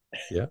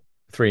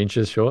 3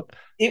 inches short.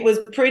 It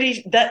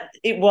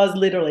was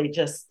literally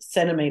just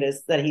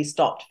centimeters that he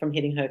stopped from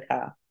hitting her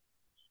car.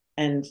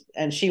 And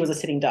she was a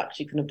sitting duck.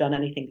 She couldn't have done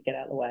anything to get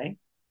out of the way.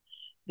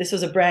 This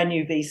was a brand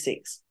new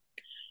V6.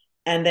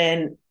 And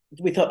then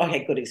we thought,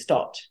 okay, good, he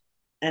stopped.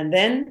 And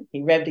then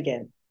he revved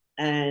again.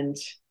 And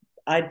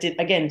I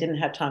didn't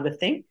have time to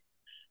think.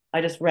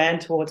 I just ran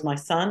towards my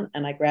son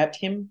and I grabbed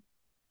him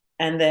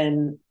and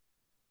then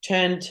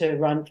turned to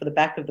run for the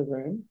back of the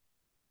room.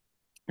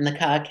 And the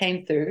car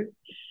came through,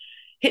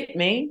 hit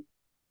me.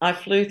 I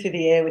flew through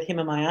the air with him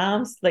in my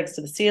arms, legs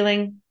to the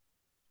ceiling.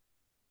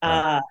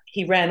 Wow.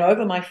 He ran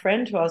over my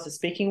friend who I was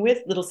speaking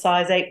with, little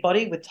size 8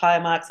 body with tire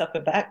marks up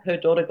her back. Her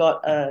daughter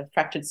got a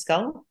fractured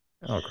skull.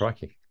 Oh,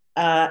 crikey.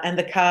 And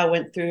the car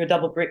went through a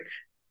double brick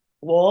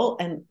wall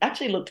and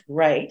actually looked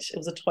great. It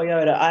was a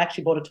Toyota. I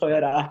actually bought a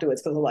Toyota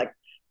afterwards because I was like,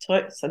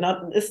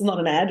 this is not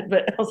an ad,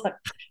 but I was like,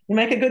 you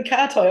make a good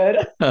car,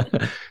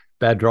 Toyota.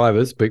 Bad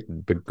drivers, but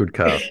good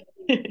car.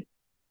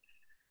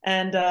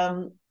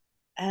 and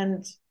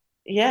and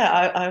yeah,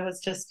 I was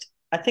just,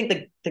 I think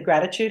the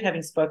gratitude,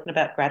 having spoken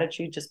about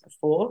gratitude just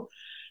before,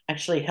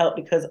 actually helped,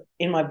 because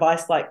in my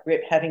vice-like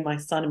grip, having my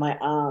son in my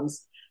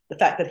arms, the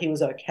fact that he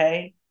was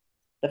okay,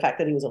 the fact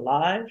that he was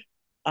alive,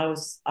 I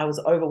was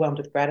overwhelmed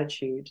with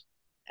gratitude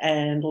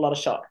and a lot of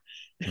shock.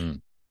 Mm.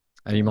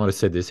 And you might have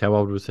said this. How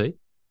old was he?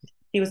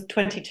 He was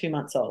 22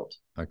 months old.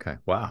 Okay.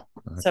 Wow.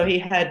 So Okay. he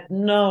had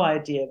no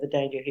idea of the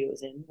danger he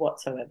was in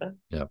whatsoever.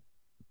 Yeah.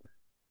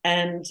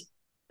 And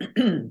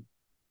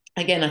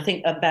again, I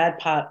think a bad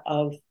part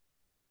of,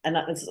 and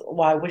that's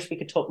why I wish we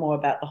could talk more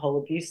about the whole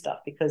abuse stuff,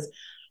 because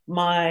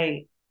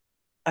I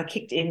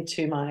kicked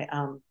into my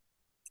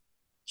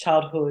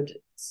childhood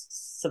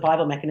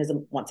survival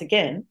mechanism once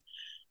again,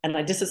 and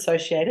I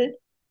disassociated.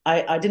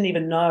 I didn't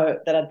even know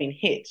that I'd been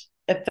hit.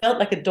 It felt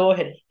like a door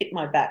had hit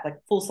my back, like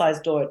a full-size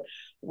door had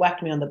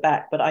whacked me on the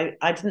back, but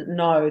I didn't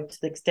know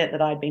to the extent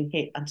that I'd been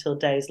hit until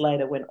days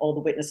later, when all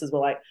the witnesses were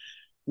like,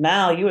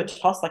 Mal, you were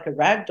tossed like a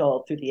rag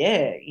doll through the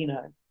air, you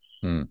know.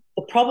 Mm.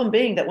 The problem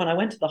being that when I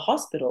went to the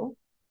hospital,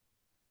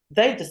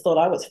 they just thought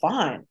I was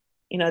fine.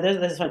 You know, they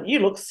just went, you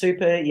look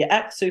super, you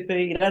act super,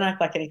 you don't act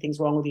like anything's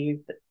wrong with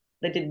you.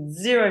 They did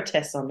 0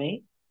 tests on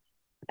me.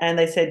 And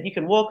they said, you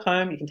can walk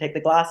home, you can take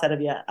the glass out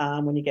of your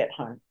arm when you get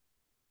home.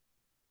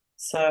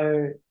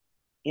 So,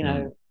 you know,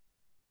 Mm.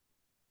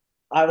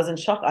 I was in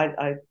shock.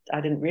 I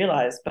didn't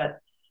realize, but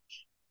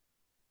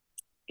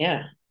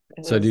yeah,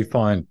 it So do was. you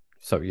find,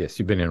 so yes,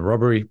 you've been in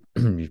robbery,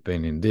 you've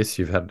been in this,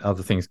 you've had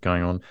other things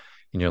going on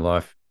in your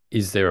life.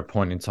 Is there a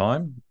point in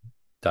time,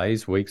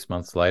 days, weeks,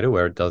 months later,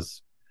 where it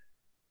does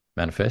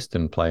manifest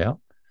and play out?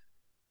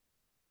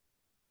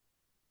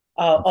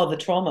 The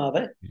trauma of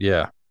it.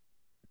 Yeah.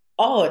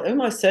 Oh, it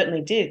almost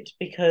certainly did,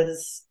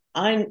 because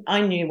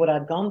I knew what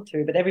I'd gone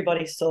through, but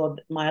everybody saw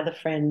my other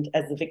friend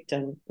as the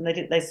victim,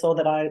 and they saw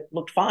that I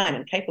looked fine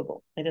and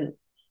capable. They didn't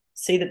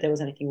see that there was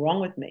anything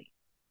wrong with me.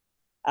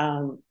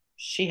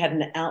 She had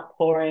an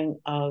outpouring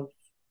of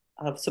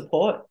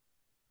support.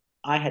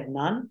 I had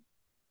none.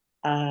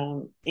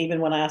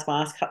 Even when I asked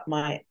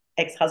my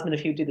ex-husband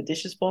if he would do the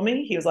dishes for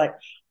me, he was like,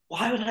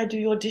 "Why would I do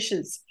your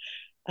dishes?"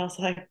 I was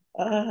like,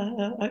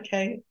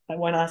 "Okay, I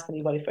won't ask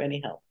anybody for any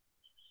help."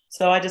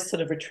 So I just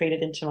sort of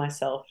retreated into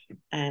myself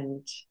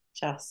and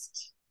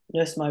just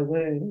nursed my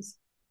wounds.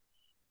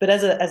 But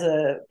as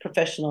a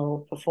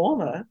professional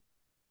performer,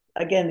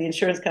 again, the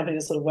insurance company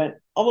just sort of went,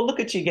 "Oh, well, look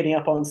at you getting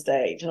up on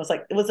stage." And I was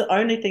like, it was the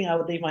only thing I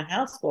would leave my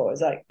house for. It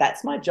was like,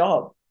 that's my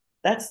job.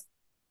 That's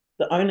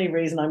the only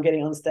reason I'm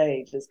getting on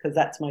stage, is because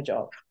that's my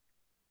job.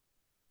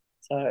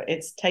 So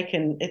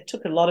it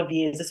took a lot of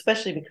years,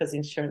 especially because the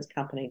insurance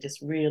company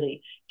just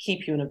really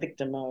keep you in a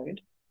victim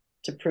mode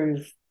to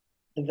prove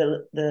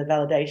the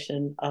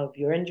validation of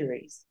your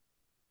injuries.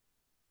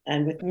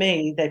 And with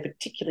me, they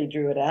particularly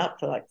drew it out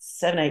for like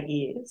 7, 8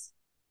 years.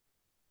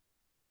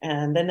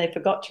 And then they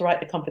forgot to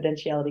write the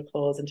confidentiality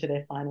clause into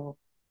their final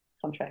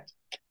contract.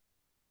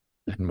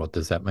 And what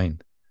does that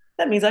mean?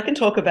 That means I can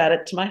talk about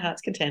it to my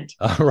heart's content.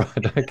 Oh,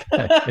 right.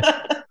 Okay.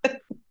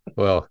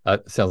 Well,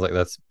 it sounds like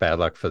that's bad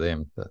luck for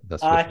them.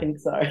 That's for I sure. think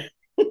so.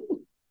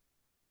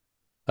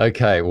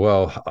 Okay.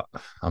 Well,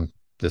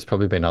 there's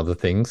probably been other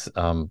things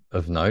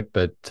of note,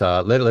 but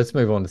let's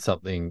move on to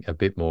something a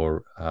bit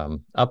more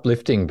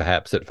uplifting,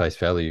 perhaps at face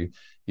value.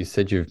 You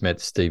said you've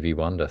met Stevie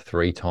Wonder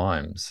 3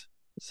 times.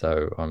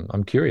 So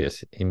I'm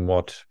curious, in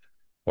what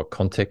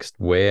context,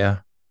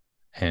 where,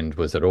 and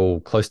was it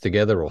all close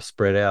together or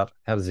spread out?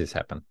 How does this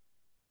happen?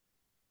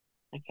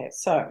 Okay,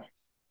 so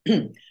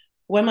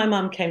when my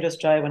mum came to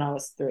Australia when I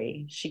was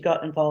 3, she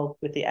got involved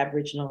with the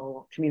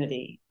Aboriginal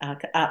community,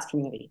 arts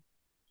community.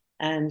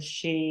 And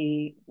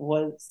she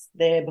was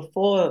there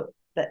before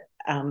the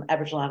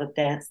Aboriginal Art of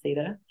Dance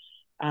Theatre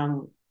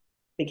um,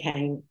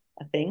 became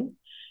a thing.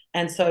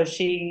 And so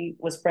she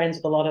was friends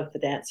with a lot of the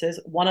dancers.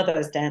 One of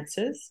those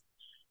dancers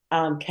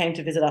came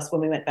to visit us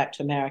when we went back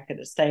to America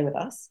to stay with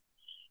us.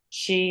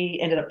 She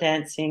ended up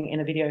dancing in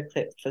a video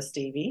clip for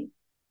Stevie.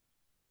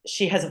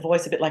 She has a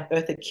voice a bit like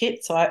Eartha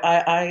Kitt, so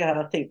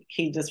I think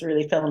he just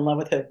really fell in love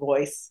with her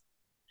voice.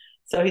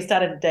 So he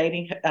started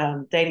dating her,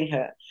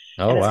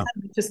 Oh, and it's wow. kind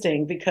of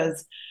interesting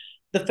because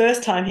the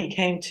first time he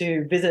came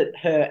to visit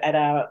her at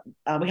our,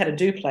 we had a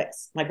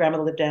duplex. My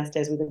grandmother lived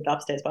downstairs, we lived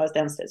upstairs, but I was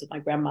downstairs with my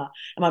grandma,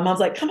 and my mum's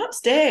like, "Come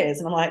upstairs,"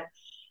 and I'm like,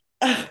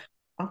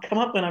 "I'll come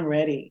up when I'm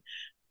ready."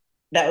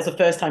 That was the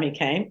first time he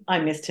came. I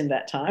missed him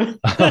that time.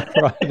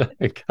 Right.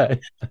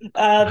 Okay.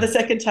 The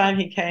second time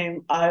he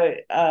came,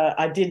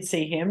 I did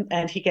see him,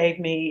 and he gave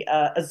me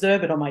a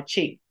zerbit on my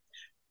cheek.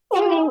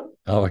 Oh,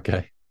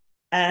 okay.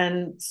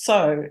 And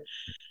so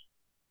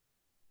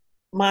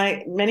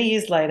many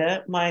years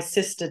later, my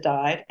sister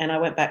died, and I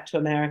went back to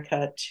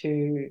America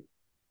to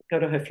go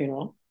to her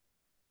funeral.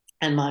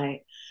 And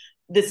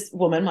this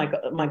woman,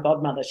 my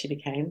godmother,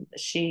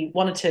 she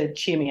wanted to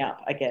cheer me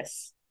up, I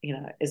guess,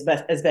 as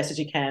best as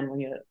you can when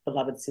your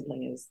beloved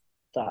sibling has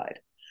died.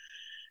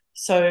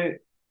 So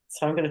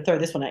I'm going to throw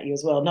this one at you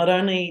as well. Not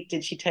only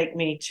did she take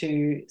me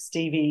to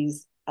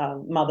Stevie's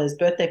mother's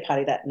birthday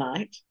party that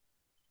night,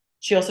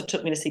 she also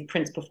took me to see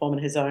Prince perform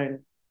in his own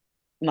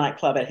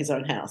nightclub at his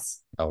own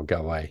house. Oh, go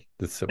away.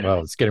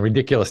 Well, it's getting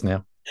ridiculous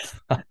now.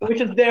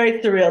 Which is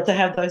very surreal to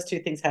have those two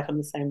things happen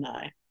the same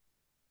night.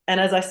 And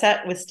as I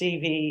sat with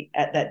Stevie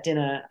at that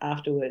dinner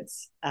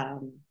afterwards,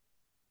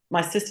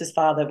 my sister's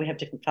father, we have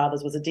different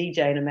fathers, was a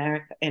DJ in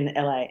America, in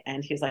LA.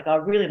 And he was like, I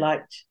really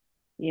liked,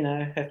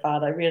 her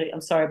father. Really,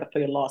 I'm sorry for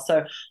your loss.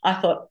 So I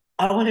thought,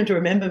 I want him to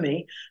remember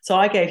me. So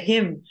I gave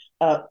him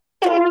on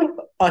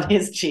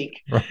his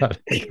cheek. Right.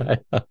 Okay.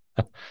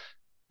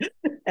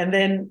 And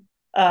then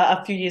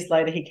a few years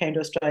later, he came to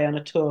Australia on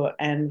a tour,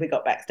 and we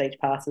got backstage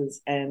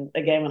passes. And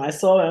again, when I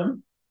saw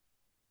him,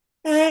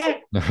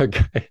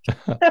 Okay.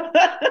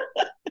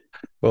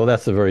 Well,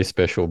 that's a very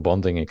special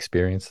bonding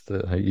experience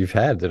that you've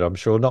had that I'm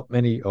sure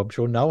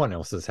no one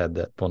else has had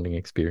that bonding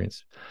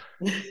experience.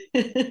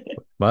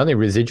 My only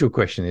residual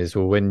question is,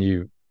 well, when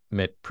you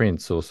met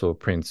Prince or saw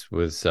Prince,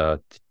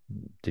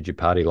 did you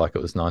party like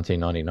it was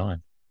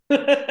 1999?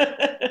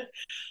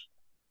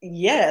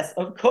 Yes,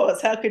 of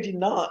course. How could you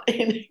not?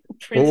 In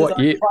Well, Prince's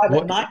own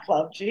private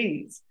nightclub.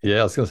 Jeez.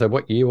 Yeah, I was going to say,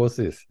 what year was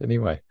this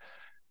anyway?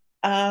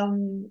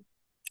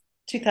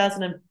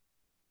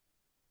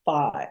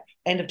 2005,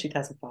 end of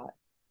 2005.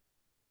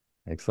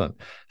 Excellent.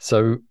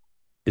 So,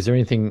 is there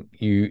anything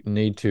you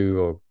need to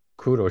or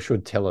could or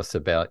should tell us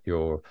about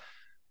your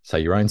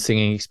own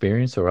singing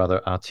experience or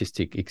other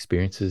artistic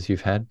experiences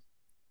you've had?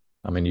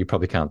 I mean, you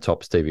probably can't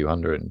top Stevie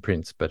Wonder and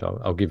Prince, but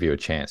I'll give you a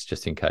chance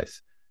just in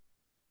case.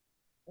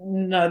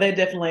 No, they're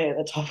definitely at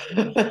the top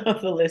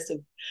of the list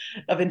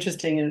of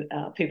interesting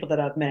people that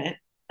I've met.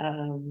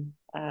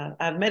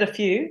 I've met a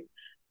few,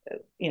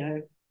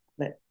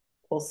 met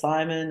Paul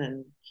Simon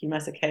and Hugh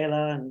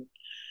Masekela and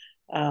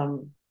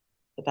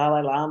the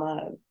Dalai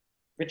Lama,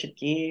 Richard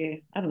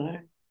Gere. I don't know.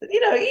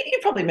 You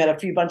probably met a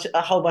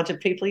whole bunch of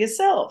people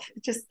yourself.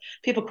 Just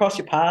people cross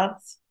your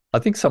paths. I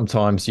think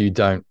sometimes you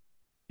don't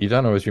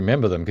always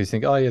remember them because you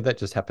think, oh yeah, that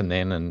just happened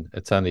then, and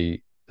it's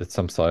only at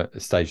some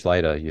stage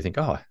later you think,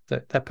 oh,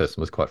 that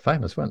person was quite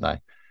famous, weren't they?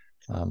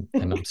 And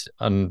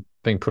I'm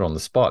being put on the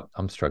spot.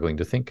 I'm struggling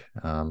to think.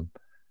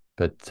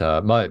 But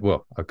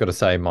I've got to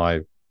say,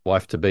 my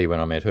wife to be, when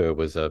I met her,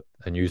 was a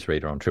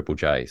newsreader on Triple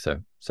J. So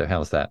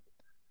how's that?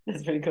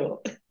 That's pretty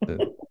cool.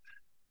 It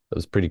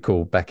was pretty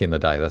cool back in the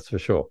day, that's for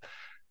sure.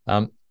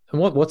 And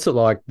what's it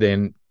like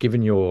then,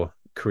 given your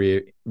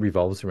career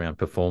revolves around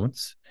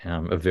performance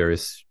of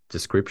various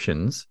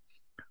descriptions?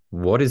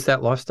 What is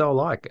that lifestyle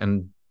like?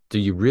 And do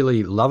you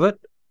really love it?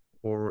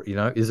 Or,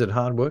 is it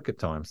hard work at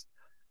times?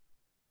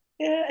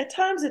 Yeah, at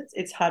times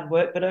it's hard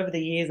work, but over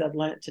the years I've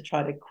learned to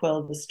try to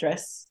quell the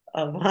stress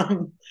of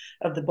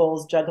the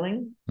balls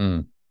juggling.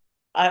 Mm.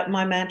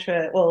 My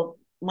mantra, well,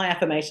 my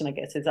affirmation, I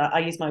guess, is I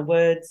use my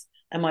words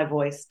and my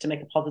voice to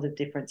make a positive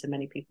difference in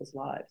many people's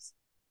lives.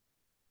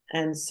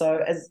 And so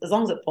as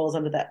long as it falls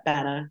under that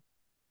banner,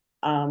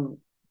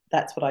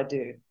 that's what I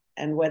do.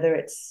 And whether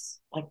it's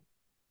like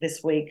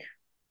this week,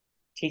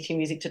 teaching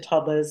music to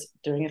toddlers,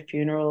 doing a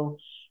funeral,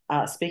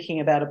 speaking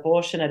about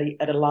abortion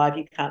at a live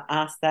You Can't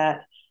Ask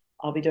That.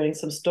 I'll be doing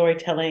some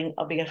storytelling.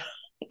 I'll be a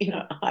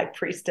high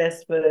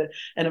priestess for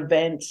an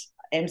event,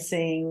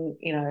 emceeing.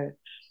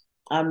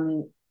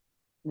 I'm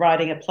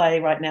writing a play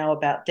right now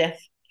about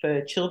death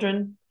for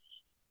children,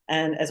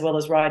 and as well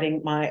as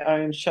writing my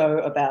own show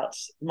about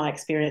my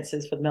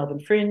experiences for the Melbourne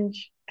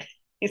Fringe.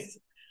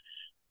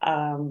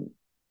 I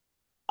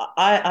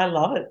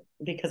love it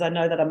because I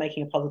know that I am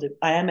making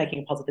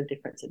a positive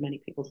difference in many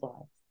people's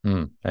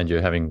lives. And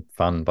you're having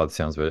fun by the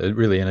sounds of it. It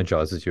really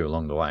energizes you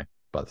along the way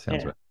by the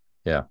sounds of it.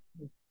 Yeah.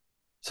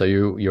 So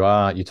you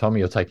told me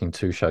you're taking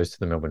 2 shows to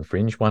the Melbourne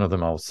Fringe. One of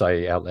them I'll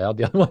say out loud.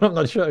 The other one I'm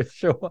not sure.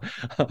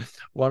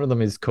 One of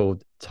them is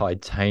called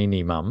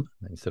Titanium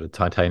instead of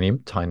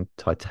Titanium.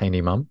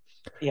 Titanium.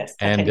 Yes.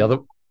 And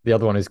the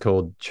other one is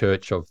called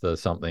Church of the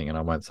something, and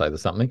I won't say the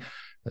something.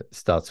 It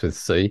starts with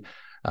C.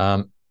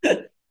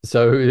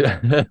 So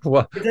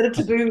what is that a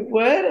taboo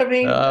word? I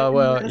mean,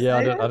 well, yeah,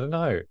 I don't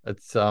know.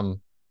 It's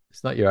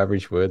not your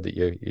average word that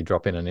you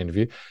drop in an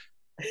interview.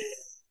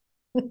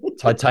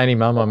 Titanium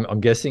mum,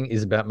 I'm guessing,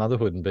 is about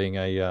motherhood and being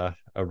a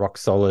rock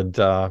solid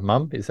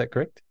mum. Is that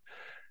correct?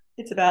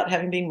 It's about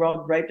having been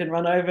robbed, raped, and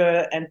run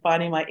over, and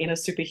finding my inner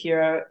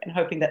superhero, and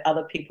hoping that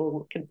other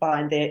people can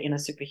find their inner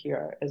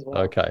superhero as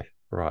well. Okay,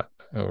 right,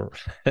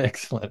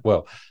 excellent.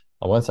 Well,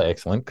 I won't say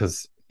excellent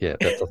because that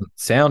doesn't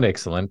sound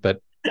excellent, but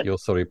you're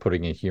sort of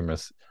putting a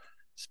humorous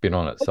spin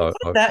on it. So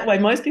that way,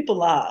 most people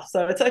laugh,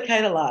 so it's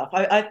okay to laugh.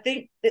 I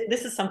think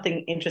this is something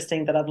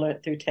interesting that I've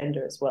learned through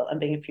Tender as well, and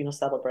being a funeral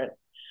celebrant,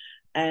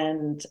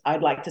 and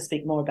I'd like to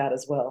speak more about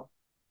as well.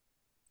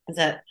 is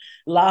that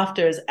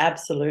laughter is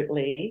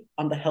absolutely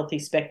on the healthy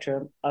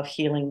spectrum of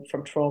healing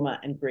from trauma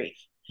and grief.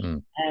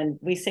 Mm. And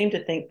we seem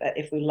to think that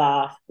if we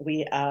laugh,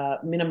 we are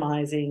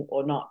minimizing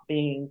or not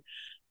being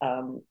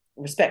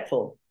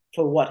respectful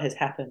for what has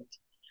happened.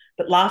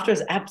 But laughter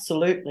is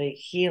absolutely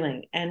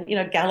healing. And,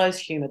 gallows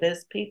humor,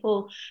 there's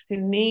people who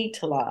need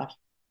to laugh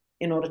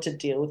in order to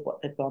deal with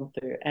what they've gone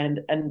through.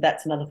 And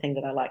that's another thing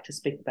that I like to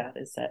speak about,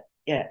 is that,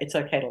 yeah, it's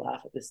okay to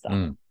laugh at this stuff.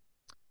 Mm.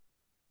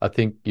 I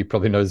think you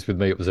probably noticed with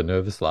me, it was a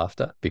nervous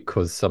laughter,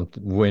 because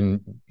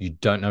when you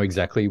don't know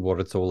exactly what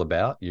it's all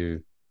about,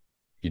 you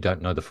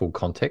don't know the full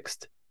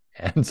context.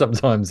 And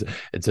sometimes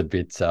it's a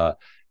bit,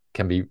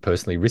 can be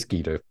personally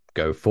risky to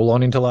go full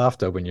on into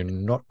laughter when you're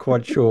not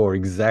quite sure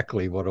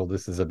exactly what all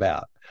this is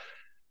about.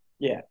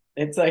 Yeah,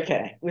 it's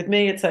okay. With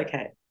me, it's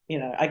okay.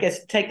 I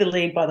guess take the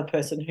lead by the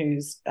person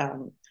who's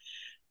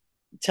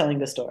telling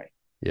the story.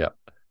 Yeah.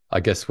 I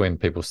guess when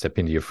people step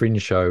into your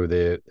fringe show,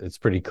 it's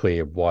pretty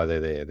clear why they're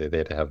there. They're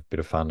there to have a bit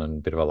of fun and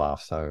a bit of a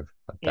laugh. So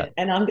yeah,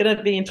 and I'm going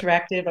to be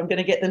interactive. I'm going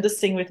to get them to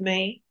sing with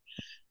me.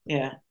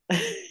 Yeah.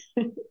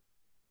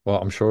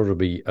 Well, I'm sure it'll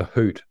be a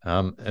hoot.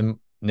 And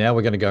now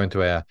we're going to go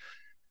into our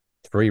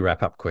 3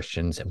 wrap-up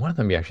questions. And one of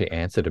them you actually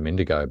answered a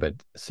minute ago, but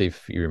see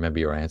if you remember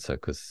your answer,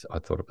 because I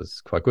thought it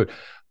was quite good.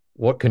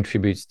 What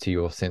contributes to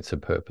your sense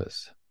of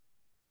purpose?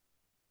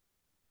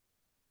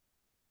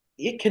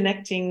 You're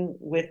connecting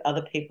with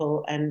other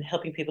people and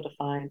helping people to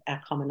find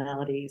our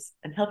commonalities,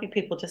 and helping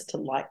people just to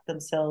like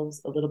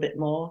themselves a little bit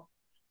more,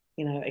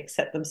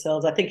 accept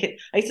themselves. I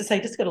used to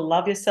say, just got to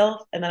love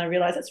yourself. And then I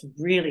realized that's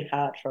really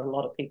hard for a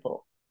lot of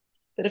people.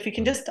 But if you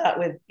can just start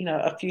with,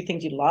 a few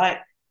things you like,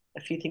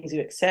 a few things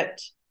you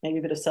accept, maybe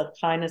a bit of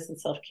self-kindness and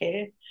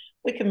self-care,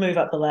 we can move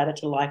up the ladder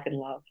to like and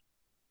love.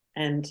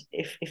 And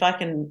if I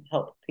can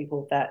help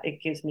people with that,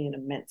 it gives me an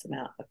immense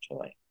amount of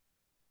joy.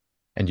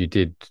 And you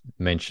did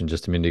mention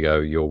just a minute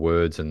ago your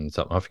words and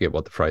something. I forget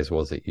what the phrase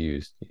was that you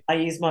used. I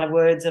use my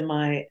words and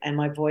my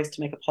voice to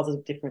make a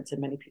positive difference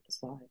in many people's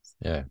lives.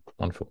 Yeah,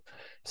 wonderful.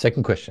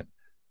 Second question.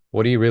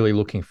 What are you really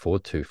looking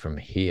forward to from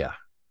here?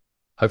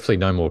 Hopefully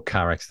no more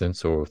car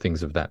accidents or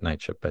things of that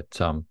nature, but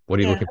what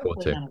are you looking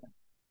forward to?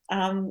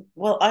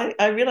 Well,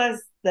 I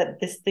realized that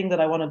this thing that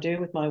I want to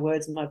do with my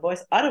words and my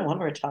voice, I don't want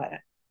to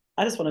retire.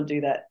 I just want to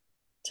do that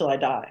till I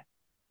die.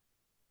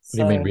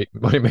 What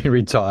do you mean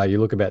retire? You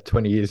look about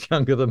 20 years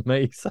younger than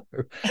me, so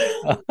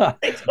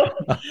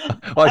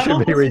I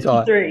should be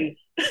retired.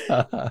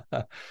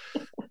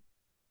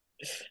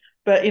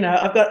 But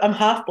I'm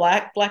half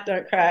black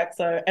don't crack.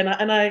 So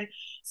and I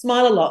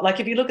smile a lot.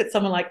 Like if you look at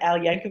someone like Al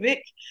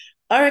Yankovic,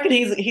 I reckon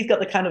he's got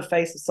the kind of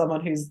face of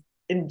someone who's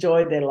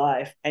enjoyed their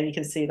life, and you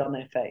can see it on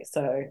their face.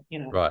 So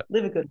right,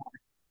 live a good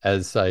life.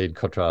 As a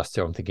contrast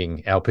to, I'm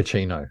thinking Al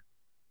Pacino,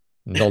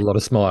 not a lot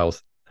of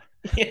smiles.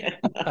 Yeah.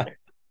 No.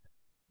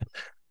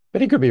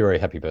 But he could be a very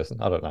happy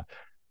person. I don't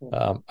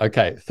know.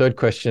 Okay, third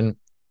question.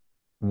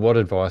 What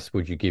advice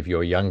would you give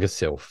your younger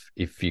self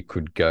if you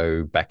could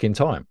go back in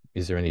time?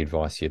 Is there any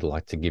advice you'd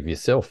like to give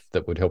yourself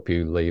that would help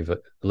you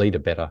lead a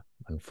better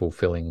and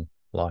fulfilling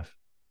life?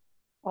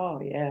 Oh,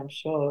 yeah, I'm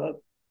sure.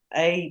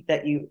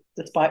 That you,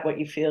 despite what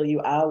you feel, you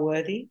are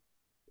worthy.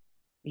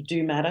 You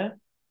do matter.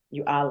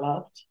 You are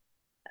loved.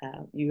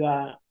 You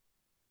are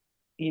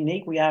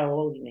unique. We are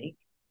all unique.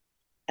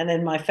 And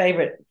then my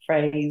favorite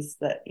phrase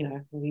that,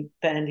 we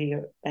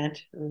banter and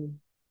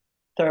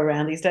throw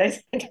around these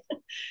days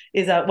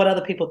is what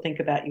other people think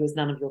about you is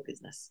none of your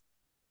business.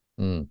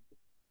 Mm.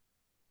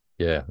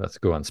 Yeah, that's a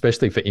good one,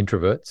 especially for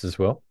introverts as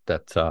well.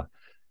 That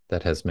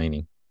has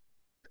meaning.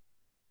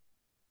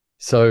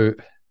 So,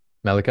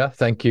 Malika,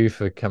 thank you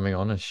for coming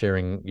on and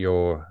sharing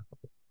your,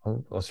 I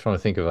was trying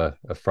to think of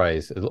a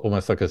phrase,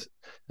 almost like a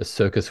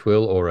circus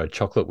wheel or a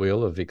chocolate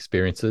wheel of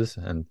experiences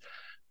and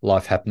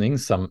life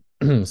happenings, some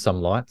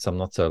light, some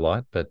not so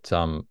light. But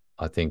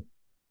I think,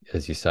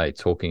 as you say,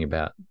 talking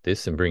about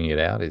this and bringing it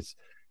out is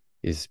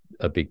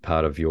a big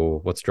part of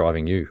what's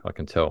driving you, I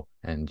can tell.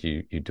 And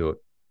you do it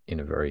in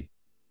a very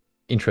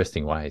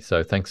interesting way.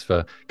 So thanks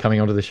for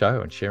coming onto the show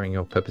and sharing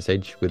your Purpose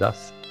Edge with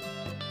us.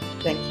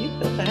 Thank you,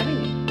 Phil, for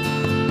having me.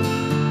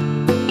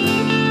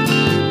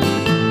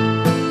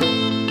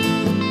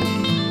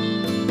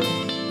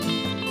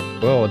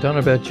 Well, I don't know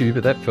about you,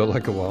 but that felt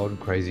like a wild and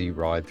crazy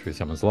ride through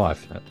someone's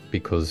life,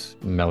 because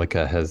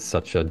Malika has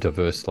such a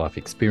diverse life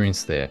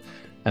experience there.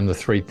 And the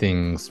 3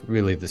 things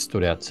really that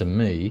stood out to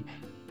me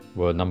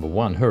were, number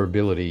 1, her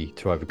ability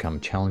to overcome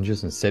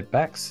challenges and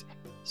setbacks,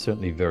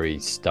 certainly very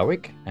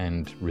stoic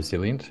and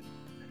resilient,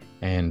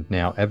 and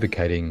now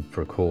advocating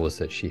for a cause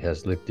that she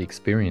has lived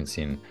experience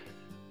in.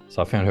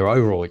 So I found her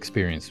overall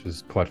experience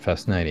was quite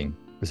fascinating,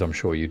 as I'm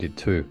sure you did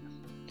too.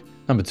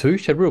 Number 2,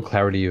 she had real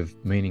clarity of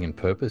meaning and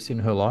purpose in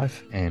her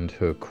life, and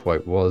her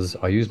quote was,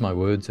 "I use my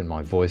words and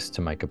my voice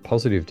to make a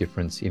positive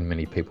difference in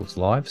many people's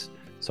lives."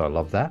 So I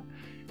love that.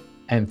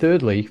 And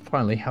thirdly,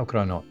 finally, how could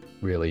I not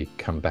really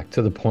come back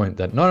to the point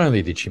that not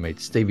only did she meet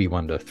Stevie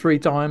Wonder 3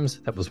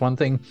 times, that was one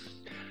thing,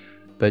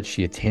 but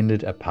she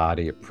attended a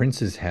party at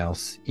Prince's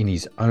house in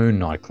his own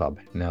nightclub.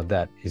 Now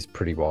that is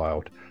pretty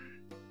wild.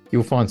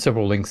 You'll find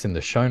several links in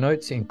the show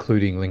notes,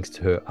 including links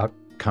to her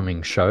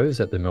upcoming shows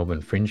at the Melbourne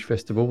Fringe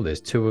Festival.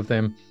 There's 2 of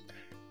them.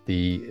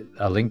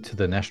 A link to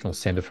the National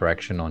Centre for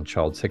Action on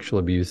Child Sexual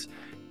Abuse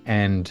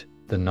and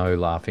the No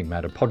Laughing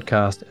Matter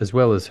podcast, as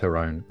well as her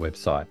own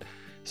website.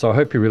 So I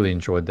hope you really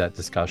enjoyed that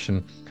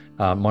discussion.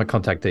 My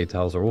contact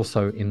details are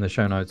also in the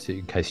show notes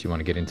in case you want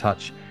to get in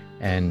touch.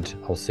 And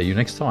I'll see you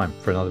next time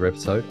for another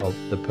episode of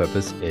The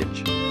Purpose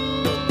Edge.